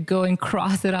actually have to go and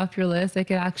cross it off your list.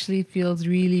 Like it actually feels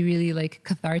really, really like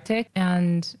cathartic.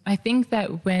 And I think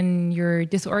that when you're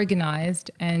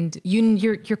disorganized and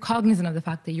you're cognizant of the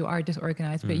fact that you are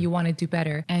disorganized, but you want to do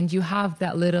better, and you have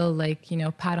that little like,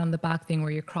 pat on the back thing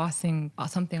where you're crossing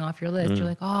something off your list, you're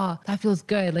like, oh, that feels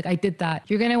good. Like I did that.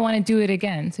 You're going to want to do it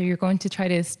again. So you're going to try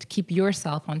to keep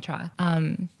yourself on track.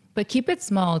 But keep it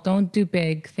small. Don't do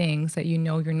big things that you're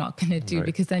not going to do,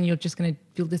 because then you're just going to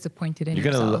feel disappointed in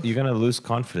yourself. You're gonna lose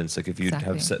confidence, like if you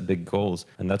have set big goals.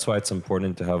 And that's why it's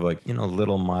important to have like,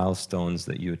 little milestones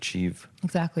that you achieve.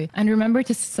 Exactly. And remember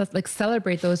to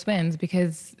celebrate those wins,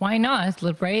 because why not,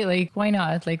 right? Like, why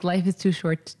not? Like life is too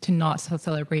short to not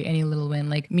celebrate any little win.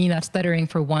 Like me not stuttering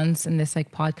for once in this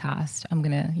like podcast, I'm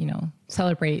gonna,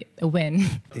 celebrate a win.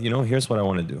 Here's what I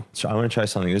want to do. So I want to try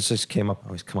something. This just came up. I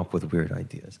always come up with weird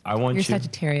ideas. You're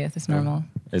Sagittarius. It's normal.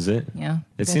 Is it? Yeah.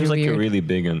 It seems like you're really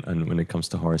big on when it comes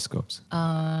to horoscopes.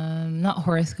 Not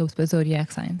horoscopes, but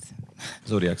zodiac signs.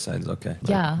 Zodiac signs, okay.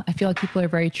 Yeah, I feel like people are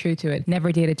very true to it.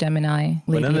 Never date a Gemini.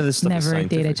 But none of this stuff is never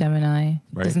date a Gemini.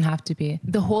 Right? Doesn't have to be.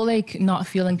 The whole like not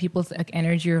feeling people's like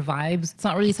energy or vibes, it's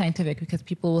not really scientific, because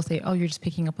people will say, oh, you're just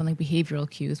picking up on like behavioral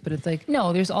cues. But it's like,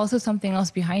 no, there's also something else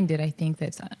behind it, I think,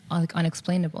 that's like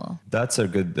unexplainable. That's a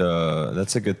good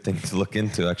thing to look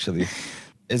into, actually.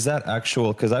 Is that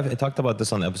actual? Because I talked about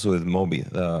this on the episode with Moby.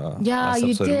 Yeah,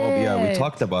 you did. Yeah, we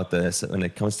talked about this when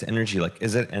it comes to energy. Like,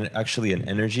 is it actually an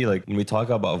energy? Like, when we talk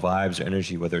about vibes or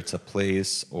energy, whether it's a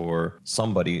place or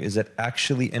somebody, is it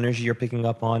actually energy you're picking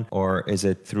up on? Or is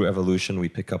it through evolution we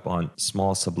pick up on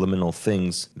small subliminal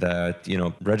things that,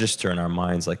 register in our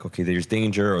minds? Like, okay, there's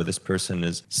danger, or this person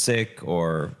is sick,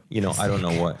 or, I don't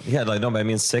know what. Yeah, like, no, but I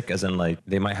mean sick as in like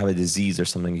they might have a disease or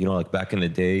something. Like back in the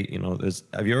day,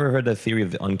 have you ever heard the theory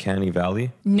of the uncanny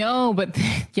valley? No, but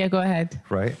yeah, go ahead.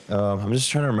 Right. I'm just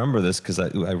trying to remember this because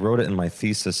I wrote it in my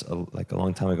thesis like a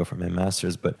long time ago for my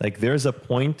master's. But like, there's a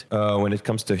point when it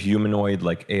comes to humanoid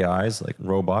like AIs, like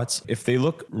robots. If they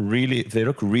look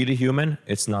really human,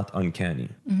 it's not uncanny.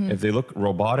 If they look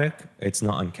robotic, it's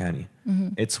not uncanny.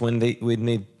 It's when they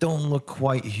don't look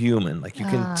quite human. Like you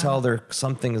can tell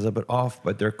something is a bit off,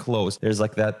 but they're close. There's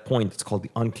like that point. It's called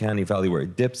the uncanny valley, where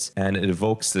it dips and it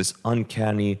evokes this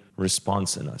uncanny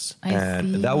response in us.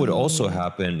 And that would also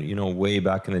happen, way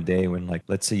back in the day when, like,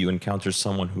 let's say you encounter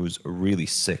someone who's really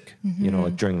sick,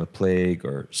 like during the plague,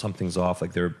 or something's off,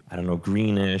 like they're, I don't know,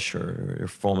 greenish, or they're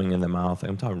foaming in the mouth. Like,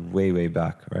 I'm talking way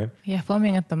back, right? Yeah,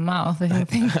 foaming at the mouth. I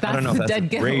think that's I don't know if the that's dead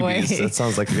giveaway. rabies. That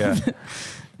sounds like, yeah.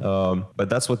 But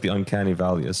that's what the uncanny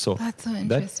valley is. So that's so interesting.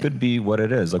 That could be what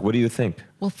it is. Like, what do you think?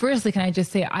 Well, firstly, can I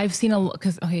just say I've seen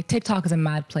TikTok is a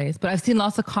mad place, but I've seen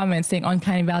lots of comments saying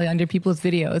uncanny valley under people's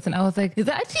videos, and I was like, is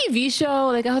that a TV show?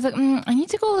 Like, I was like, I need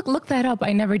to go look that up.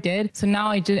 I never did. So now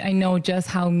I know just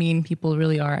how mean people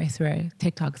really are. I swear,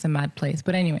 TikTok is a mad place.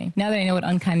 But anyway, now that I know what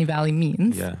uncanny valley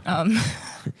means,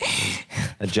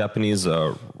 a Japanese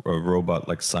robot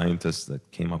like scientist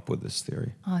that came up with this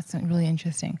theory. Oh, it's really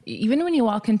interesting. Even when you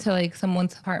walk into like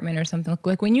someone's apartment or something,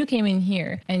 like when you came in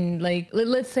here, and like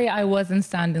let's say I wasn't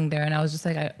standing there and I was just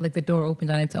like the door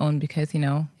opened on its own, because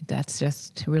that's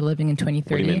just, we're living in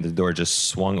 2030. What do you mean, the door just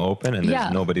swung open and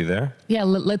there's nobody there? Yeah,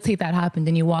 let's say that happened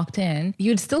and you walked in,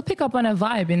 you'd still pick up on a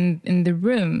vibe in the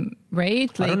room,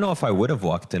 right? Like, I don't know if I would have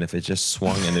walked in if it just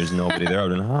swung and there's nobody there. I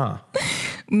would have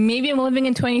been, Maybe I'm living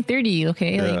in 2030.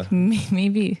 Okay. Yeah. Like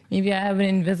maybe I have an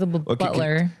invisible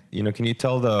butler. Can you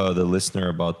tell the listener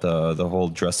about the whole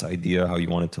dress idea, how you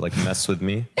wanted to like mess with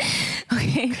me?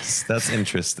 Okay. That's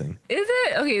interesting. Is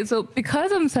it? Okay, so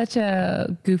because I'm such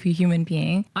a goofy human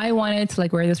being, I wanted to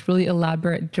like wear this really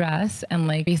elaborate dress and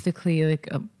like basically like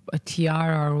a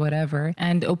tiara or whatever,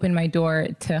 and open my door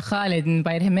to Khalid and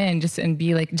invite him in and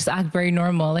be like, just act very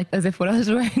normal, like as if what I was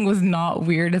wearing was not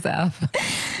weird as F.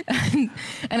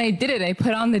 and I did it. I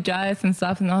put on the dress and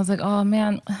stuff, and I was like, oh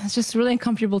man, it's just really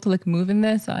uncomfortable to like move in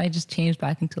this. So I just changed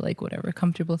back into like whatever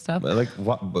comfortable stuff. But like,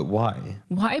 but why?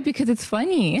 Why? Because it's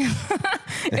funny.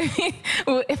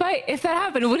 If that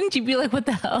happened, wouldn't you be like, what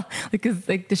the hell? Because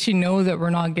like, does she know that we're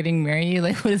not getting married?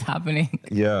 Like, what is happening?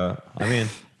 Yeah, I mean,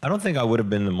 I don't think I would have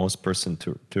been the most person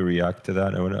to react to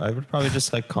that. I would probably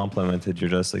just like complimented your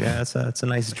dress. Like, yeah, it's a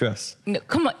nice dress. No,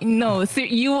 come on, no. So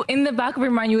you, in the back of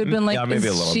your mind, you would have been like, yeah, maybe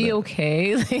is she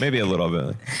okay? Like, maybe a little bit.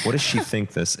 Like, what does she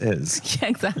think this is? Yeah,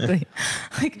 exactly.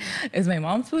 Like, is my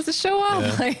mom supposed to show up?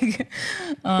 Yeah. Like,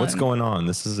 what's going on?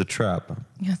 This is a trap.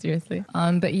 Yeah, seriously.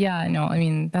 But yeah, no, I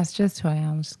mean, that's just who I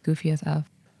am. Just goofy as F.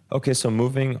 Okay, so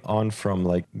moving on from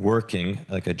like working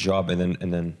like a job and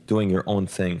then doing your own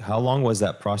thing, how long was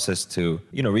that process to,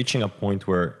 reaching a point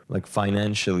where like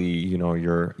financially,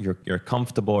 you're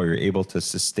comfortable or you're able to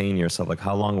sustain yourself? Like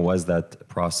how long was that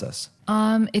process?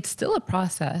 It's still a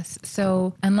process.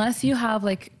 So unless you have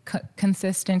like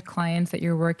consistent clients that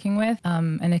you're working with,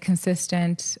 and a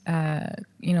consistent,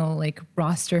 like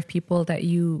roster of people that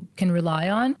you can rely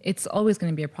on, it's always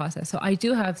going to be a process. So I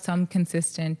do have some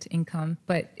consistent income,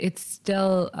 but it's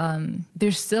still,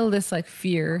 there's still this like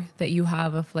fear that you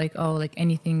have of like, oh, like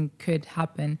anything could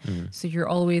happen. Mm-hmm. So you're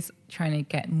always trying to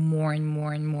get more and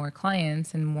more and more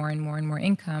clients and more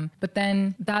income. But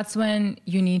then that's when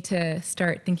you need to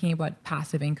start thinking about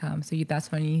passive income. So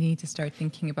that's when you need to start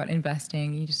thinking about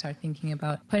investing. You need to start thinking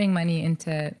about putting money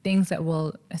into things that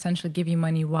will essentially give you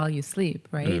money while you sleep,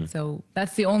 right? So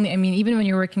that's the only, I mean, even when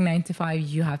you're working 9 to 5,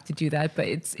 you have to do that. But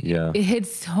it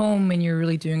hits home when you're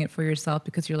really doing it for yourself,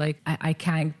 because you're like, I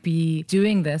can't be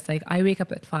doing this. Like I wake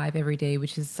up at 5 every day,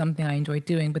 which is something I enjoy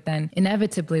doing. But then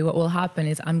inevitably what will happen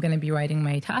is I'm going to be writing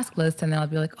my task list, and then I'll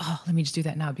be like, oh, let me just do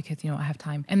that now because, I have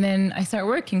time. And then I start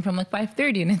working from like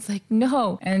 5:30, and it's like,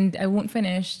 no. And I won't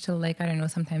finish till like, I don't know,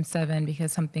 sometimes 7,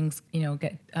 because some things,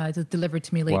 get delivered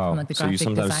to me late from like the graphic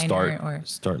designer. So you sometimes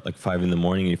start like 5 in the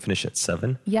morning and you finish at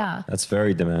 7? Yeah. That's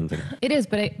very demanding. It is,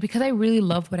 but because I really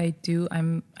love what I do,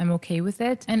 I'm okay with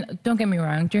it. And don't get me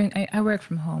wrong, I work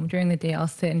from home. During the day, I'll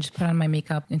sit and just put on my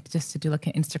makeup and just to do like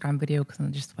an Instagram video, because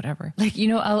I'm just whatever. Like,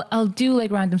 I'll do like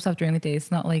random stuff during the day.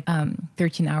 It's not like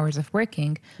 13 hours of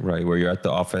working. Right, where you're at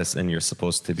the office and you're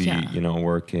supposed to be,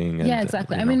 working. And, yeah,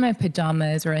 exactly. I'm in my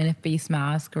pajamas or in a face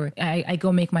mask, or I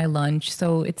go make my lunch.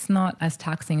 So it's not as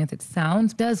taxing as it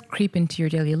sounds. It does creep into your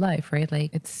daily life, right?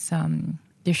 Like it's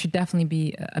there should definitely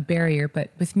be a barrier.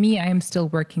 But with me, I am still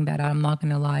working that out. I'm not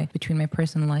going to lie, between my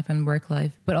personal life and work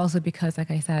life. But also because, like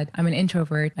I said, I'm an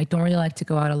introvert. I don't really like to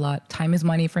go out a lot. Time is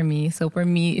money for me. So for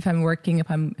me, if I'm working,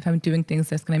 if I'm doing things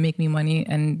that's going to make me money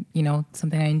and,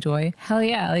 something I enjoy, hell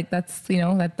yeah, like that's,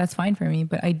 that's fine for me.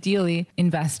 But ideally,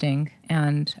 investing.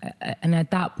 And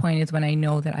at that point is when I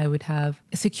know that I would have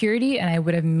security and I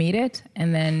would have made it.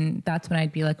 And then that's when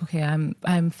I'd be like, okay,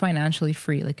 I'm financially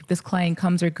free. Like if this client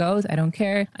comes or goes, I don't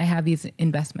care. I have these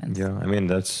investments. Yeah, I mean,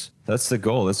 that's the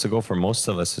goal. That's the goal for most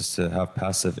of us, is to have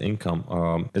passive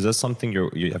income. Is that something do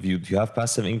you have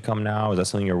passive income now? Is that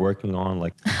something you're working on?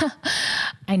 Like,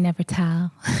 I never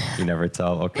tell. You never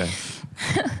tell. Okay.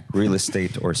 Real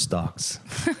estate or stocks?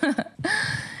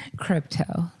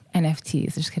 Crypto,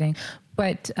 NFTs. Just kidding.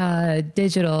 But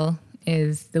digital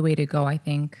is the way to go, I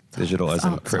think. Digital as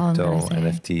in crypto,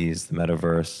 NFTs, the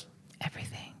metaverse.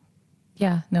 Everything.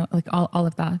 Yeah, no, like all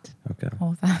of that. Okay.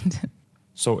 All of that.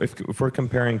 So if we're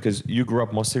comparing, because you grew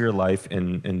up most of your life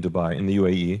in Dubai, in the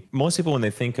UAE. Most people, when they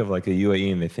think of like the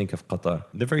UAE and they think of Qatar,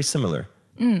 they're very similar.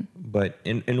 But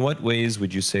in what ways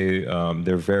would you say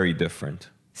they're very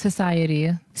different?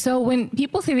 Society. So when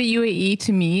people say the UAE,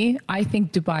 to me, I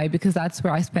think Dubai, because that's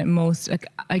where I spent most, like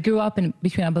I grew up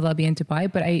between Abu Dhabi and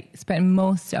Dubai, but I spent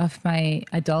most of my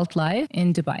adult life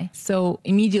in Dubai. So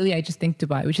immediately I just think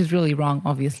Dubai, which is really wrong,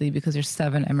 obviously, because there's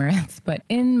 7 Emirates. But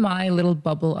in my little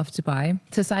bubble of Dubai,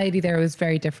 society there was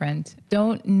very different.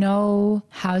 Don't know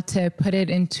how to put it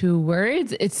into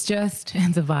words. It's just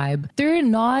the vibe. They're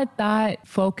not that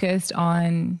focused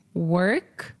on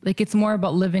work. Like it's more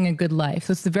about living a good life.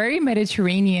 So it's a very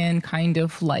Mediterranean kind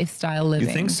of lifestyle living.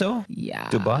 You think so? Yeah.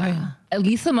 Dubai? At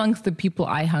least amongst the people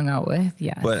I hung out with,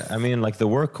 yes. But I mean, like the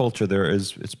work culture there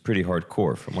it's pretty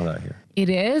hardcore from what I hear. It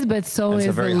is, but so It's is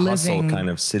a very the hustle living. kind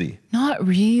of city. Not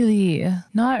really.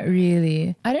 Not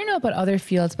really. I don't know about other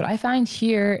fields, but I find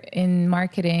here in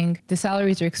marketing, the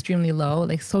salaries are extremely low,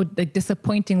 like so like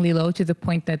disappointingly low to the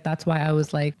point that that's why I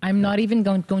was like, I'm not even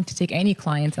going to take any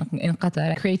clients in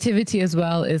Qatar. Creativity as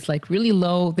well is like really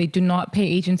low. They do not pay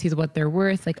agencies what they're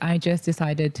worth. Like I just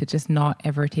decided to just not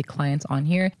ever take clients on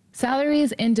here.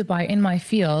 Salaries in Dubai in my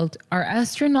field are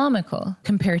astronomical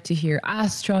compared to here,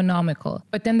 astronomical.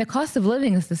 But then the cost of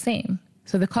living is the same.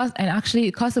 So the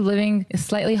cost of living is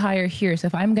slightly higher here. So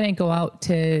if I'm going to go out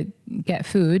to get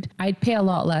food, I'd pay a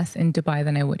lot less in Dubai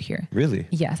than I would here. Really?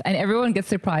 Yes. And everyone gets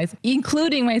surprised,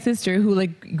 including my sister who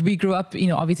like we grew up,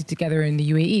 obviously together in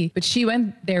the UAE, but she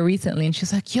went there recently and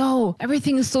she's like, yo,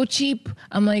 everything is so cheap.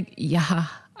 I'm like, yeah,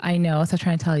 I know. So I'm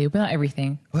trying to tell you, but not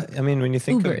everything. But I mean, when you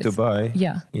think Ubers. of Dubai,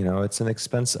 Yeah. It's an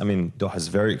expensive. I mean, Doha is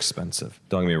very expensive.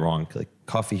 Don't get me wrong. Like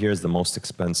coffee here is the most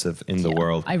expensive in the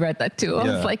world. I read that too. I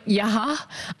was like, yeah.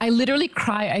 I literally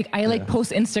cry. I like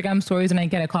post Instagram stories when I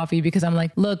get a coffee because I'm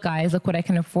like, look guys, look what I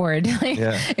can afford.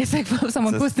 It's like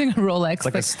someone posting a Rolex. It's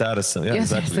like a status. Yeah,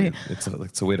 yes, exactly.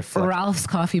 It's a way to flex. Ralph's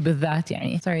coffee with that.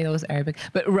 Yani. Sorry, that was Arabic.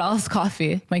 But Ralph's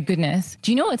coffee, my goodness.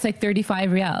 Do you know it's like 35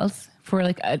 riyals? For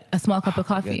like a small cup of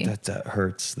coffee. Yeah, that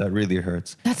hurts. That really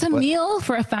hurts. That's a meal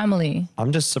for a family.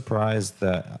 I'm just surprised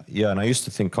that, and I used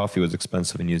to think coffee was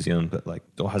expensive in New Zealand, but like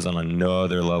Doha's on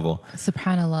another level.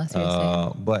 Subhanallah,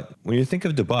 seriously. But when you think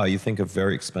of Dubai, you think of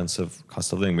very expensive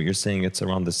cost of living, but you're saying it's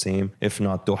around the same, if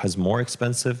not Doha's more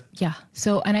expensive? Yeah.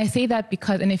 So, and I say that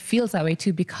because, and it feels that way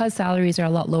too, because salaries are a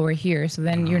lot lower here. So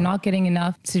then you're not getting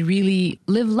enough to really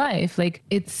live life. Like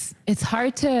it's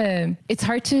hard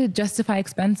to justify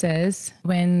expenses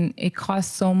when it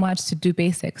costs so much to do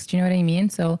basics. Do you know what I mean?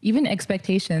 So even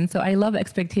expectations. So I love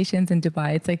expectations in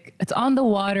Dubai. It's like, it's on the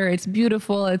water. It's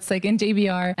beautiful. It's like in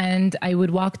JBR. And I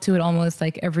would walk to it almost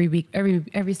like every week,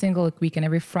 every single weekend,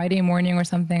 every Friday morning or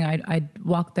something. I'd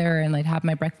walk there and like have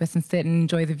my breakfast and sit and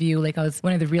enjoy the view. Like I was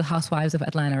one of the real housewives of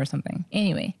Atlanta or something.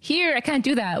 Anyway, here I can't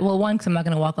do that. Well, one, because I'm not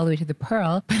going to walk all the way to the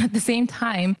Pearl. But at the same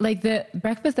time, like the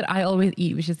breakfast that I always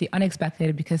eat, which is the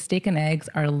unexpected, because steak and eggs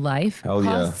are life. Hell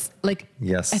yeah. Like,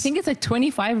 yes. I think it's like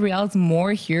 25 riyals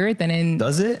more here than in...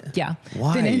 Does it? Yeah.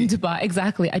 Why? Than in Dubai.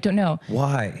 Exactly. I don't know.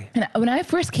 Why? And when I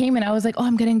first came in, I was like, oh,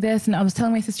 I'm getting this. And I was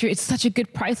telling my sister, it's such a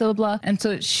good price, blah, blah, blah. And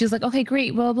so she's like, okay,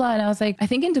 great, blah, blah, blah. And I was like, I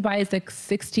think in Dubai it's like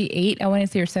 68, I want to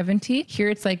say, or 70. Here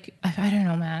it's like, I don't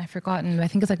know, man. I've forgotten. I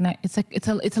think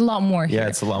it's a lot more here. Yeah,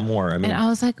 it's a lot more. I mean, and I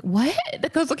was like, what?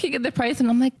 Like, I was looking at the price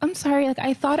and I'm like, I'm sorry. Like,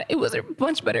 I thought it was a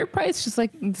much better price. She's like,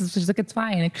 it's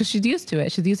fine. Because she's used to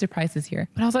it. She's used to prices here.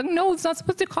 But I was like, no, it's not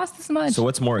supposed to cost this much. So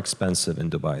what's more expensive in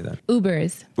Dubai then?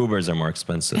 Ubers. Ubers are more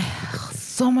expensive.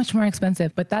 So much more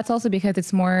expensive. But that's also because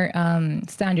it's more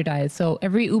standardized. So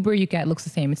every Uber you get looks the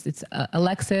same. It's a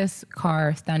Lexus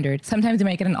car standard. Sometimes you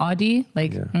might get an Audi.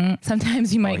 Like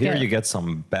sometimes you might Here get... you get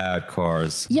some bad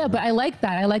cars. Yeah, but I like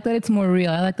that. I like that it's more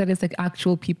real. I like that it's like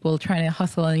actual people trying to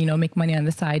hustle and, make money on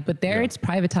the side. But there it's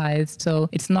privatized. So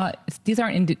it's not, these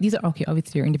are, okay,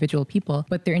 obviously they're individual people,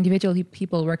 but they're individual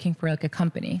people working for like a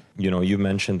company. You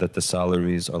mentioned that the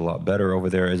salaries are a lot better over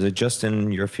there. Is it just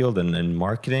in your field and in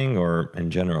marketing or in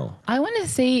general? I want to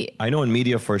say... I know in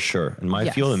media for sure. In my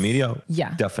field, in media,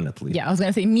 definitely. Yeah, I was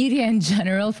going to say media in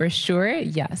general for sure.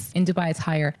 Yes. In Dubai, it's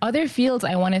higher. Other fields,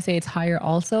 I want to say it's higher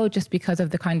also just because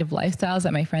of the kind of lifestyles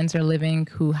that my friends are living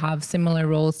who have similar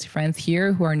roles to friends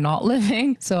here who are not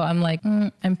living. So I'm like,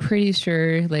 I'm pretty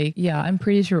sure I'm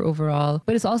pretty sure overall.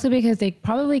 But it's also because they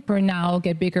probably for now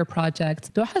get bigger projects.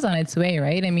 Doha's on its way,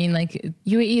 right? I mean, like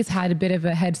UAE has had a bit of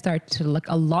a head start to like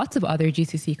a lots of other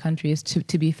GCC countries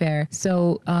to be fair.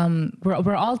 So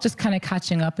we're all just kind of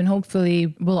catching up and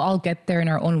hopefully we'll all get there in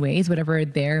our own ways, whatever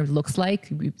there looks like.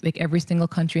 Like every single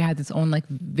country has its own like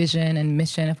vision and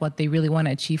mission of what they really want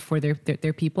to achieve for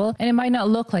their people. And it might not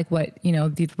look like what,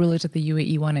 the rulers of the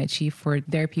UAE want to achieve for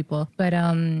their people. But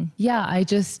I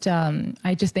just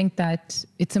think that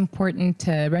it's important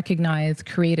to recognize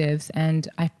creatives. And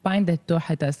I find that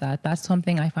Doha does that. That's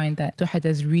something I find that Doha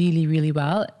does really, really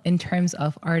well in terms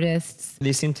of artists.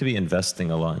 They seem to be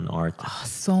investing a lot in art. Oh,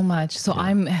 so much. So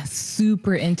I'm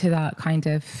super into that kind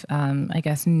of,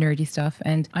 nerdy stuff.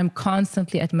 And I'm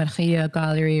constantly at Markhia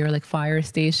Gallery or like Fire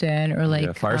Station or like...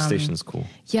 Yeah, Fire Station's cool.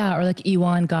 Yeah, or like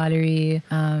Iwan Gallery.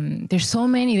 There's so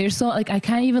many. I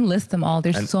can't even list them all.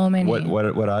 There's so many.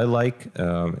 What I like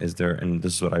is there, and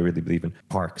this is what I really believe in,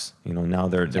 parks. Now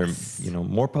they're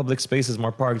more public spaces,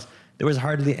 more parks. There was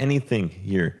hardly anything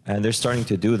here. And they're starting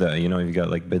to do that. You know, you got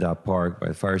like Bida Park by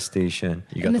the fire station.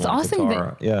 You got And the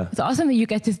Qatar. Yeah. It's awesome that you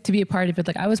get to be a part of it.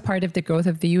 Like I was part of the growth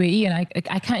of the UAE, and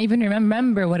I can't even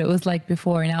remember what it was like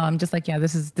before. Now I'm just like, yeah,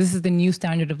 this is the new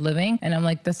standard of living, and I'm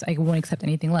like, this, I won't accept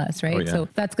anything less, right? Oh, yeah. So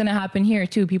that's going to happen here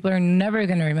too. People are never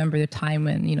going to remember the time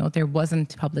when, you know, there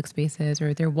wasn't public spaces,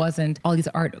 or there wasn't all these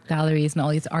art galleries and all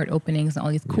these art openings and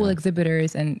all these cool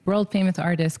exhibitors and world famous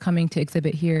artists coming to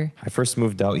exhibit here. I first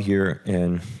moved out here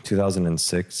in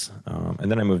 2006,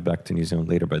 and then I moved back to New Zealand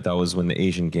later, but that was when the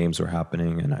Asian Games were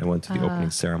happening, and I went to the opening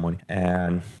ceremony.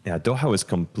 And yeah, Doha was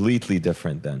completely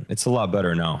different then. It's a lot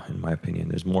better now, in my opinion.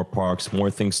 There's more parks,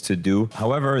 more things to do.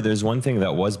 However, there's one thing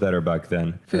that was better back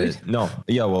then. Food? No.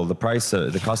 Yeah, well, the price,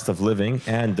 the cost of living,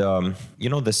 and, you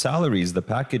know, the salaries, the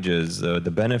packages, the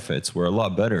benefits were a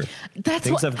lot better.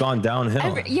 Things have gone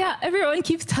downhill. Everyone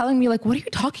keeps telling me, like, what are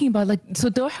you talking about? Like, so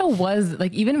Doha was,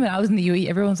 like, even when I was in the UAE,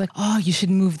 everyone's like, oh, you should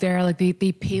move there. Like,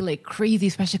 they pay like crazy,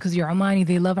 especially because you're Omani.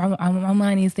 They love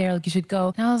Omanis there. Like, you should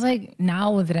go. And I was like,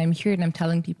 now that I'm here and I'm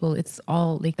telling people it's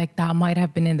all like that might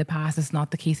have been in the past. It's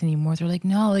not the case anymore. They're like,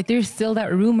 no, like there's still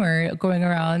that rumor going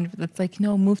around that's like,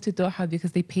 no, move to Doha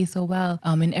because they pay so well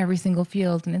in every single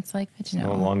field. And it's like, it's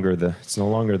no longer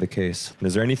the case.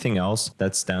 Is there anything else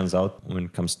that stands out when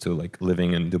it comes to like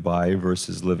living in Dubai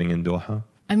versus living in Doha?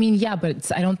 I mean, yeah,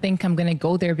 but I don't think I'm going to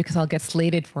go there because I'll get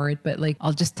slated for it. But like,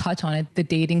 I'll just touch on it. The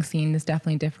dating scene is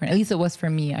definitely different. At least it was for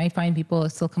me. I find people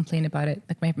still complain about it.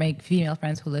 Like my female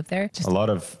friends who live there. A lot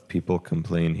of people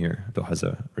complain here. Doha's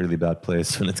a really bad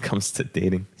place when it comes to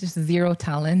dating. Just zero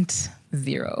talent.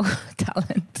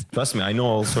 Trust me, I know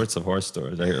all sorts of horror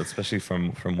stories. I hear, especially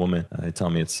from women. They tell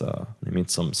me it's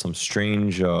some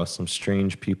strange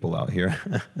people out here.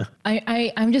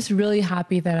 I'm just really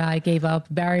happy that I gave up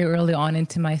very early on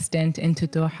into my stint into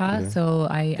Doha. Yeah. So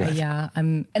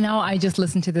and now I just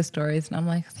listen to the stories and I'm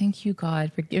like, thank you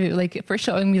God for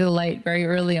showing me the light very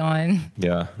early on.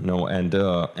 Yeah, no,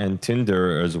 and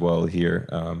Tinder as well here.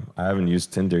 I haven't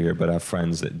used Tinder here, but I have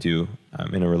friends that do.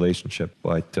 I'm in a relationship,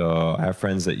 but I have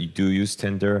friends that do use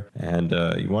Tinder, and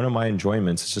one of my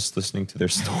enjoyments is just listening to their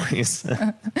stories.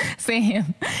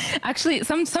 Same. Actually,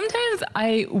 sometimes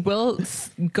I will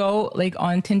go like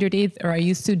on Tinder dates, or I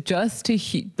used to just to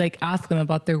like ask them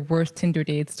about their worst Tinder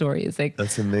date stories. Like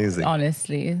that's amazing.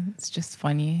 Honestly, it's just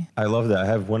funny. I love that. I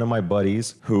have one of my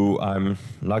buddies who I'm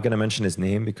not going to mention his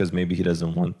name because maybe he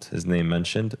doesn't want his name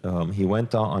mentioned. He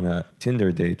went out on a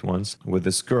Tinder date once with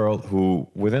this girl who,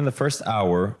 within the first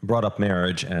hour, brought up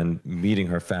marriage and meeting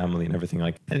her family and everything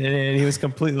and he was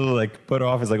completely like put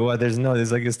off. He's like, what?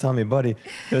 He's telling me, buddy,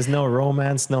 there's no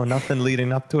romance, no nothing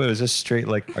leading up to it. It was just straight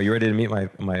like, are you ready to meet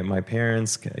my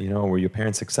parents? You know, will your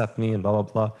parents accept me and blah,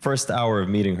 blah, blah. First hour of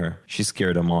meeting her, she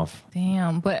scared him off.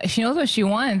 Damn, but she knows what she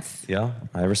wants. Yeah,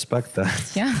 I respect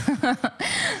that. Yeah.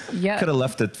 Yeah. Could have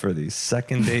left it for the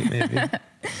second date maybe.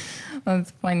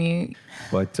 That's funny.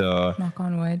 But knock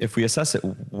on wood. If we assess it,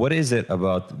 what is it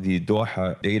about the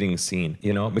Doha dating scene?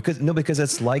 You know, because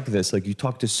it's like this. Like you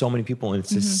talk to so many people, and it's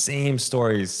the same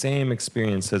stories, same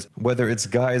experiences. Whether it's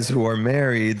guys who are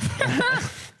married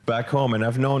back home, and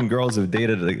I've known girls who've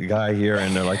dated a guy here,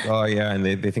 and they're like, oh yeah, and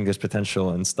they think there's potential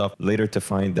and stuff. Later to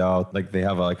find out, like they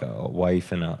have like a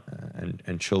wife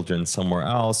and children somewhere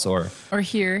else, or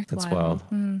here. That's wild.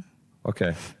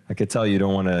 Okay, I could tell you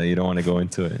don't want to go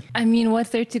into it. I mean, what's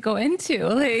there to go into?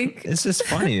 Like, it's just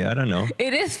funny. I don't know.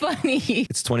 It is funny.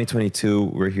 It's 2022.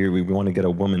 We're here. We want to get a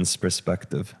woman's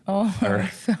perspective. Oh,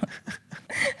 what's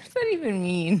that even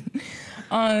mean?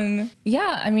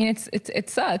 Yeah, I mean, it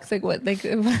sucks. Like what? Like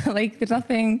there's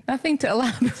nothing to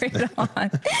elaborate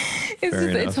on.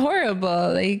 It's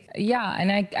horrible. Like, yeah.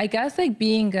 And I guess like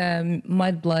being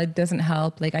mud blood doesn't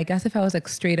help. Like, I guess if I was like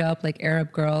straight up like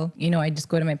Arab girl, you know, I just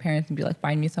go to my parents and be like,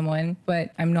 find me someone.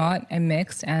 But I'm not. I'm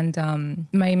mixed. And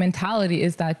my mentality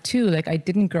is that too. Like, I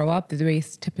didn't grow up the way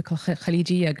typical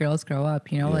Khalijiya girls grow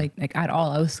up, you know, like at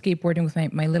all. I was skateboarding with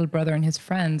my little brother and his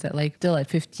friends still at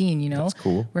 15, you know. That's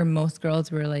cool. Where most girls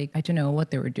were like, I don't know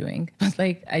what they were doing. But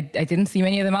like, I didn't see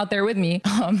many of them out there with me.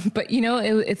 But you know,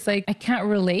 it's like, I can't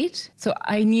relate. So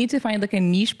I need to find like a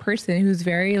niche person who's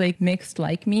very like mixed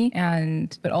like me,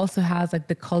 but also has like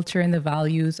the culture and the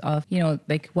values of, you know,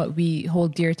 like what we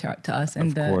hold dear to us in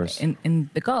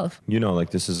the Gulf. You know, like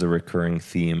this is a recurring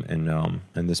theme in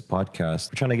this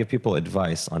podcast. We're trying to give people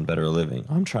advice on better living.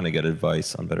 I'm trying to get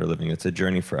advice on better living. It's a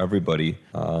journey for everybody.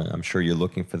 I'm sure you're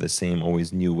looking for the same,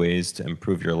 always new ways to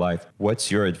improve your life. What's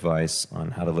your advice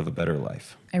on how to live a better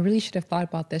life? I really should have thought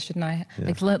about this, shouldn't I? Yeah.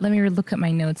 Like, let me look at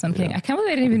my notes. I'm kidding. I can't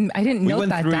believe I didn't note that down. We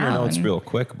went through your notes real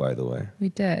quick, by the way. We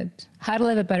did. how to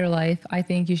live a better life, I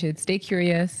think you should stay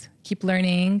curious, keep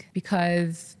learning,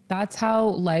 because that's how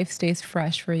life stays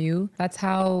fresh for you. That's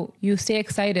how you stay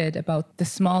excited about the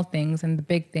small things and the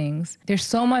big things. There's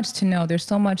so much to know. There's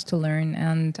so much to learn.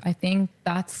 And I think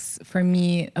that's, for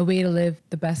me, a way to live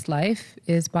the best life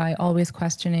is by always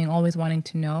questioning, always wanting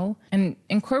to know, and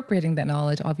incorporating that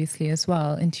knowledge, obviously, as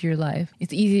well into your life.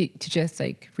 It's easy to just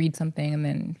like read something and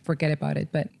then forget about it.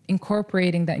 But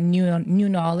incorporating that new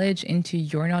knowledge into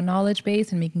your knowledge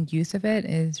base and making use of it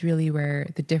is really where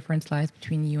the difference lies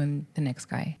between you and the next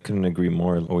guy. Couldn't agree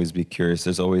more. Always be curious.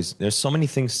 There's so many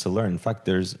things to learn. In fact,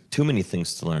 there's too many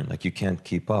things to learn. Like, you can't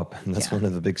keep up. And that's one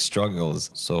of the big struggles.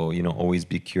 So, always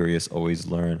be curious, always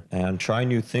learn, and try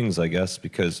new things, I guess,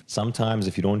 because sometimes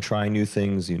if you don't try new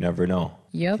things, you never know.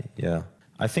 Yep. Yeah.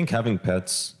 I think having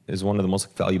pets is one of the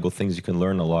most valuable things. You can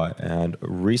learn a lot. And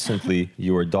recently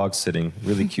you were dog sitting,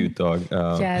 really cute dog,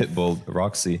 Yes. pit bull,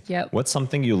 Roxy. Yep. What's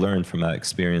something you learned from that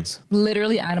experience?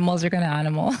 Literally, animals are going to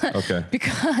animal. Okay.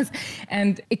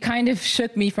 And it kind of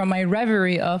shook me from my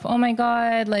reverie of, oh my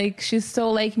God, like she's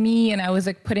so like me. And I was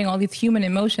like putting all these human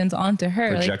emotions onto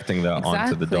her. Projecting that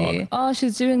onto the dog. Oh,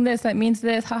 she's doing this. That means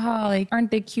this. Haha. Like,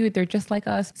 aren't they cute? They're just like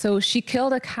us. So she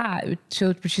killed a cat,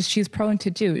 which she's prone to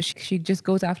do. She just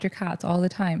goes after cats all the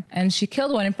time. And she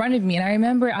killed one in front of me. And I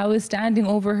remember I was standing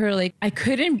over her, like I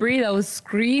couldn't breathe. I was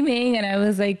screaming and I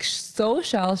was like so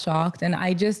shell shocked. And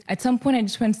at some point I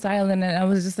just went silent and I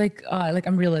was just like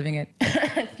I'm reliving it.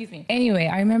 Excuse me. Anyway,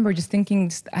 I remember just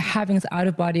having this out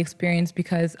of body experience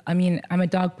because I'm a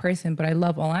dog person, but I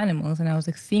love all animals. And I was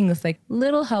like seeing this like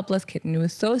little helpless kitten who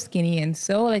was so skinny and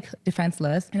so like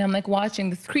defenseless. And I'm like watching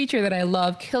this creature that I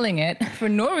love killing it for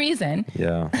no reason.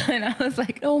 Yeah. And I was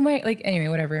like, oh my, like, anyway,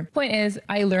 whatever. Point is,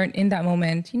 I learned in that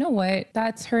moment, you know what?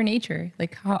 That's her nature.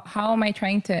 Like, how am I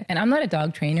trying to, and I'm not a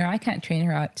dog trainer. I can't train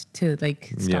her out to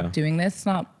like stop doing this. It's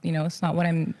not, it's not what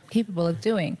I'm capable of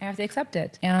doing. I have to accept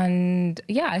it. And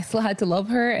yeah, I still had to love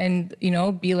her and,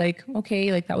 be like,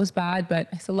 okay, like that was bad, but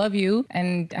I still love you.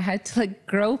 And I had to like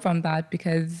grow from that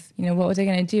because, what was I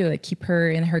going to do? Like keep her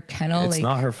in her kennel? It's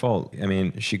not her fault. I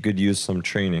mean, she could use some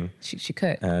training. She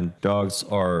could. And dogs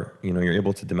are, you're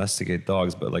able to domesticate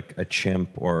dogs, but like a chimp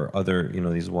or other,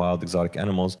 these wild exotic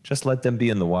animals, just let them be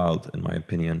in the wild, in my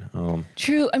opinion.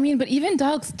 True. I mean, but even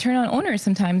dogs turn on owners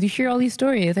sometimes. You hear all these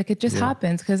stories. Like it just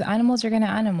happens because animals are going to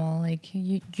animal. Like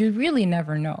you really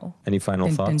never know. Any final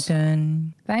thoughts? Dun,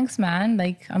 dun. Thanks, man.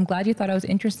 Like, I'm glad you thought I was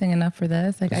interesting enough for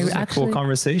this. Like, this was a cool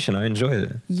conversation. I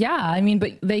enjoyed it. Yeah. I mean,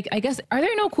 but like, I guess, are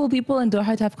there no cool people in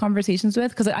Doha to have conversations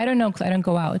with? Because I don't know, because I don't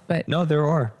go out, but. No, there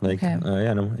are. Like, okay.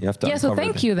 You have to. Yeah. So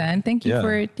thank you then. Thank you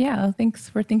thanks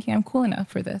for thinking I'm cool enough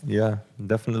for this. Yeah,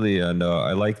 definitely. And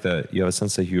I like that you have a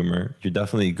sense of humor. You're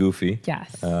definitely goofy.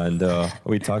 Yes. And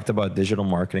we talked about digital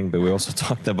marketing, but we also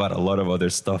talked about a lot of other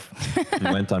stuff.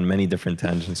 We went on many different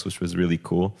tangents, which was really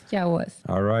cool. Yeah, it was.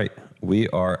 All right. We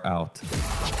are out.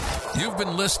 You've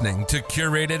been listening to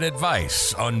Curated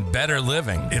Advice on Better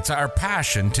Living. It's our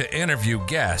passion to interview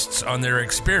guests on their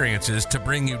experiences to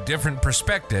bring you different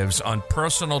perspectives on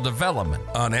personal development,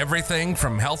 on everything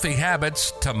from healthy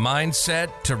habits to mindset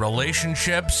to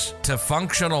relationships to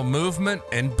functional movement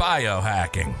and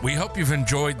biohacking. We hope you've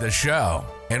enjoyed the show,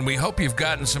 and we hope you've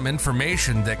gotten some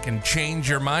information that can change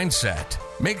your mindset.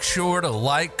 Make sure to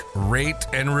like, rate,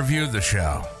 and review the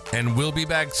show, and we'll be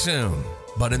back soon.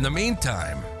 But in the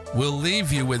meantime, we'll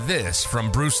leave you with this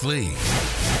from Bruce Lee.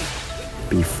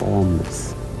 Be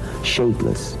formless,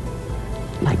 shapeless,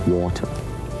 like water.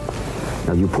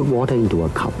 Now you put water into a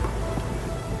cup,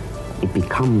 it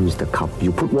becomes the cup.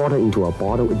 You put water into a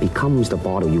bottle, it becomes the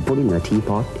bottle. You put it in a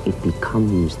teapot, it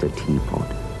becomes the teapot.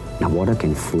 Now water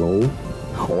can flow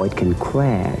or it can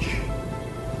crash.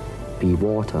 Be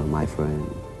water, my friend.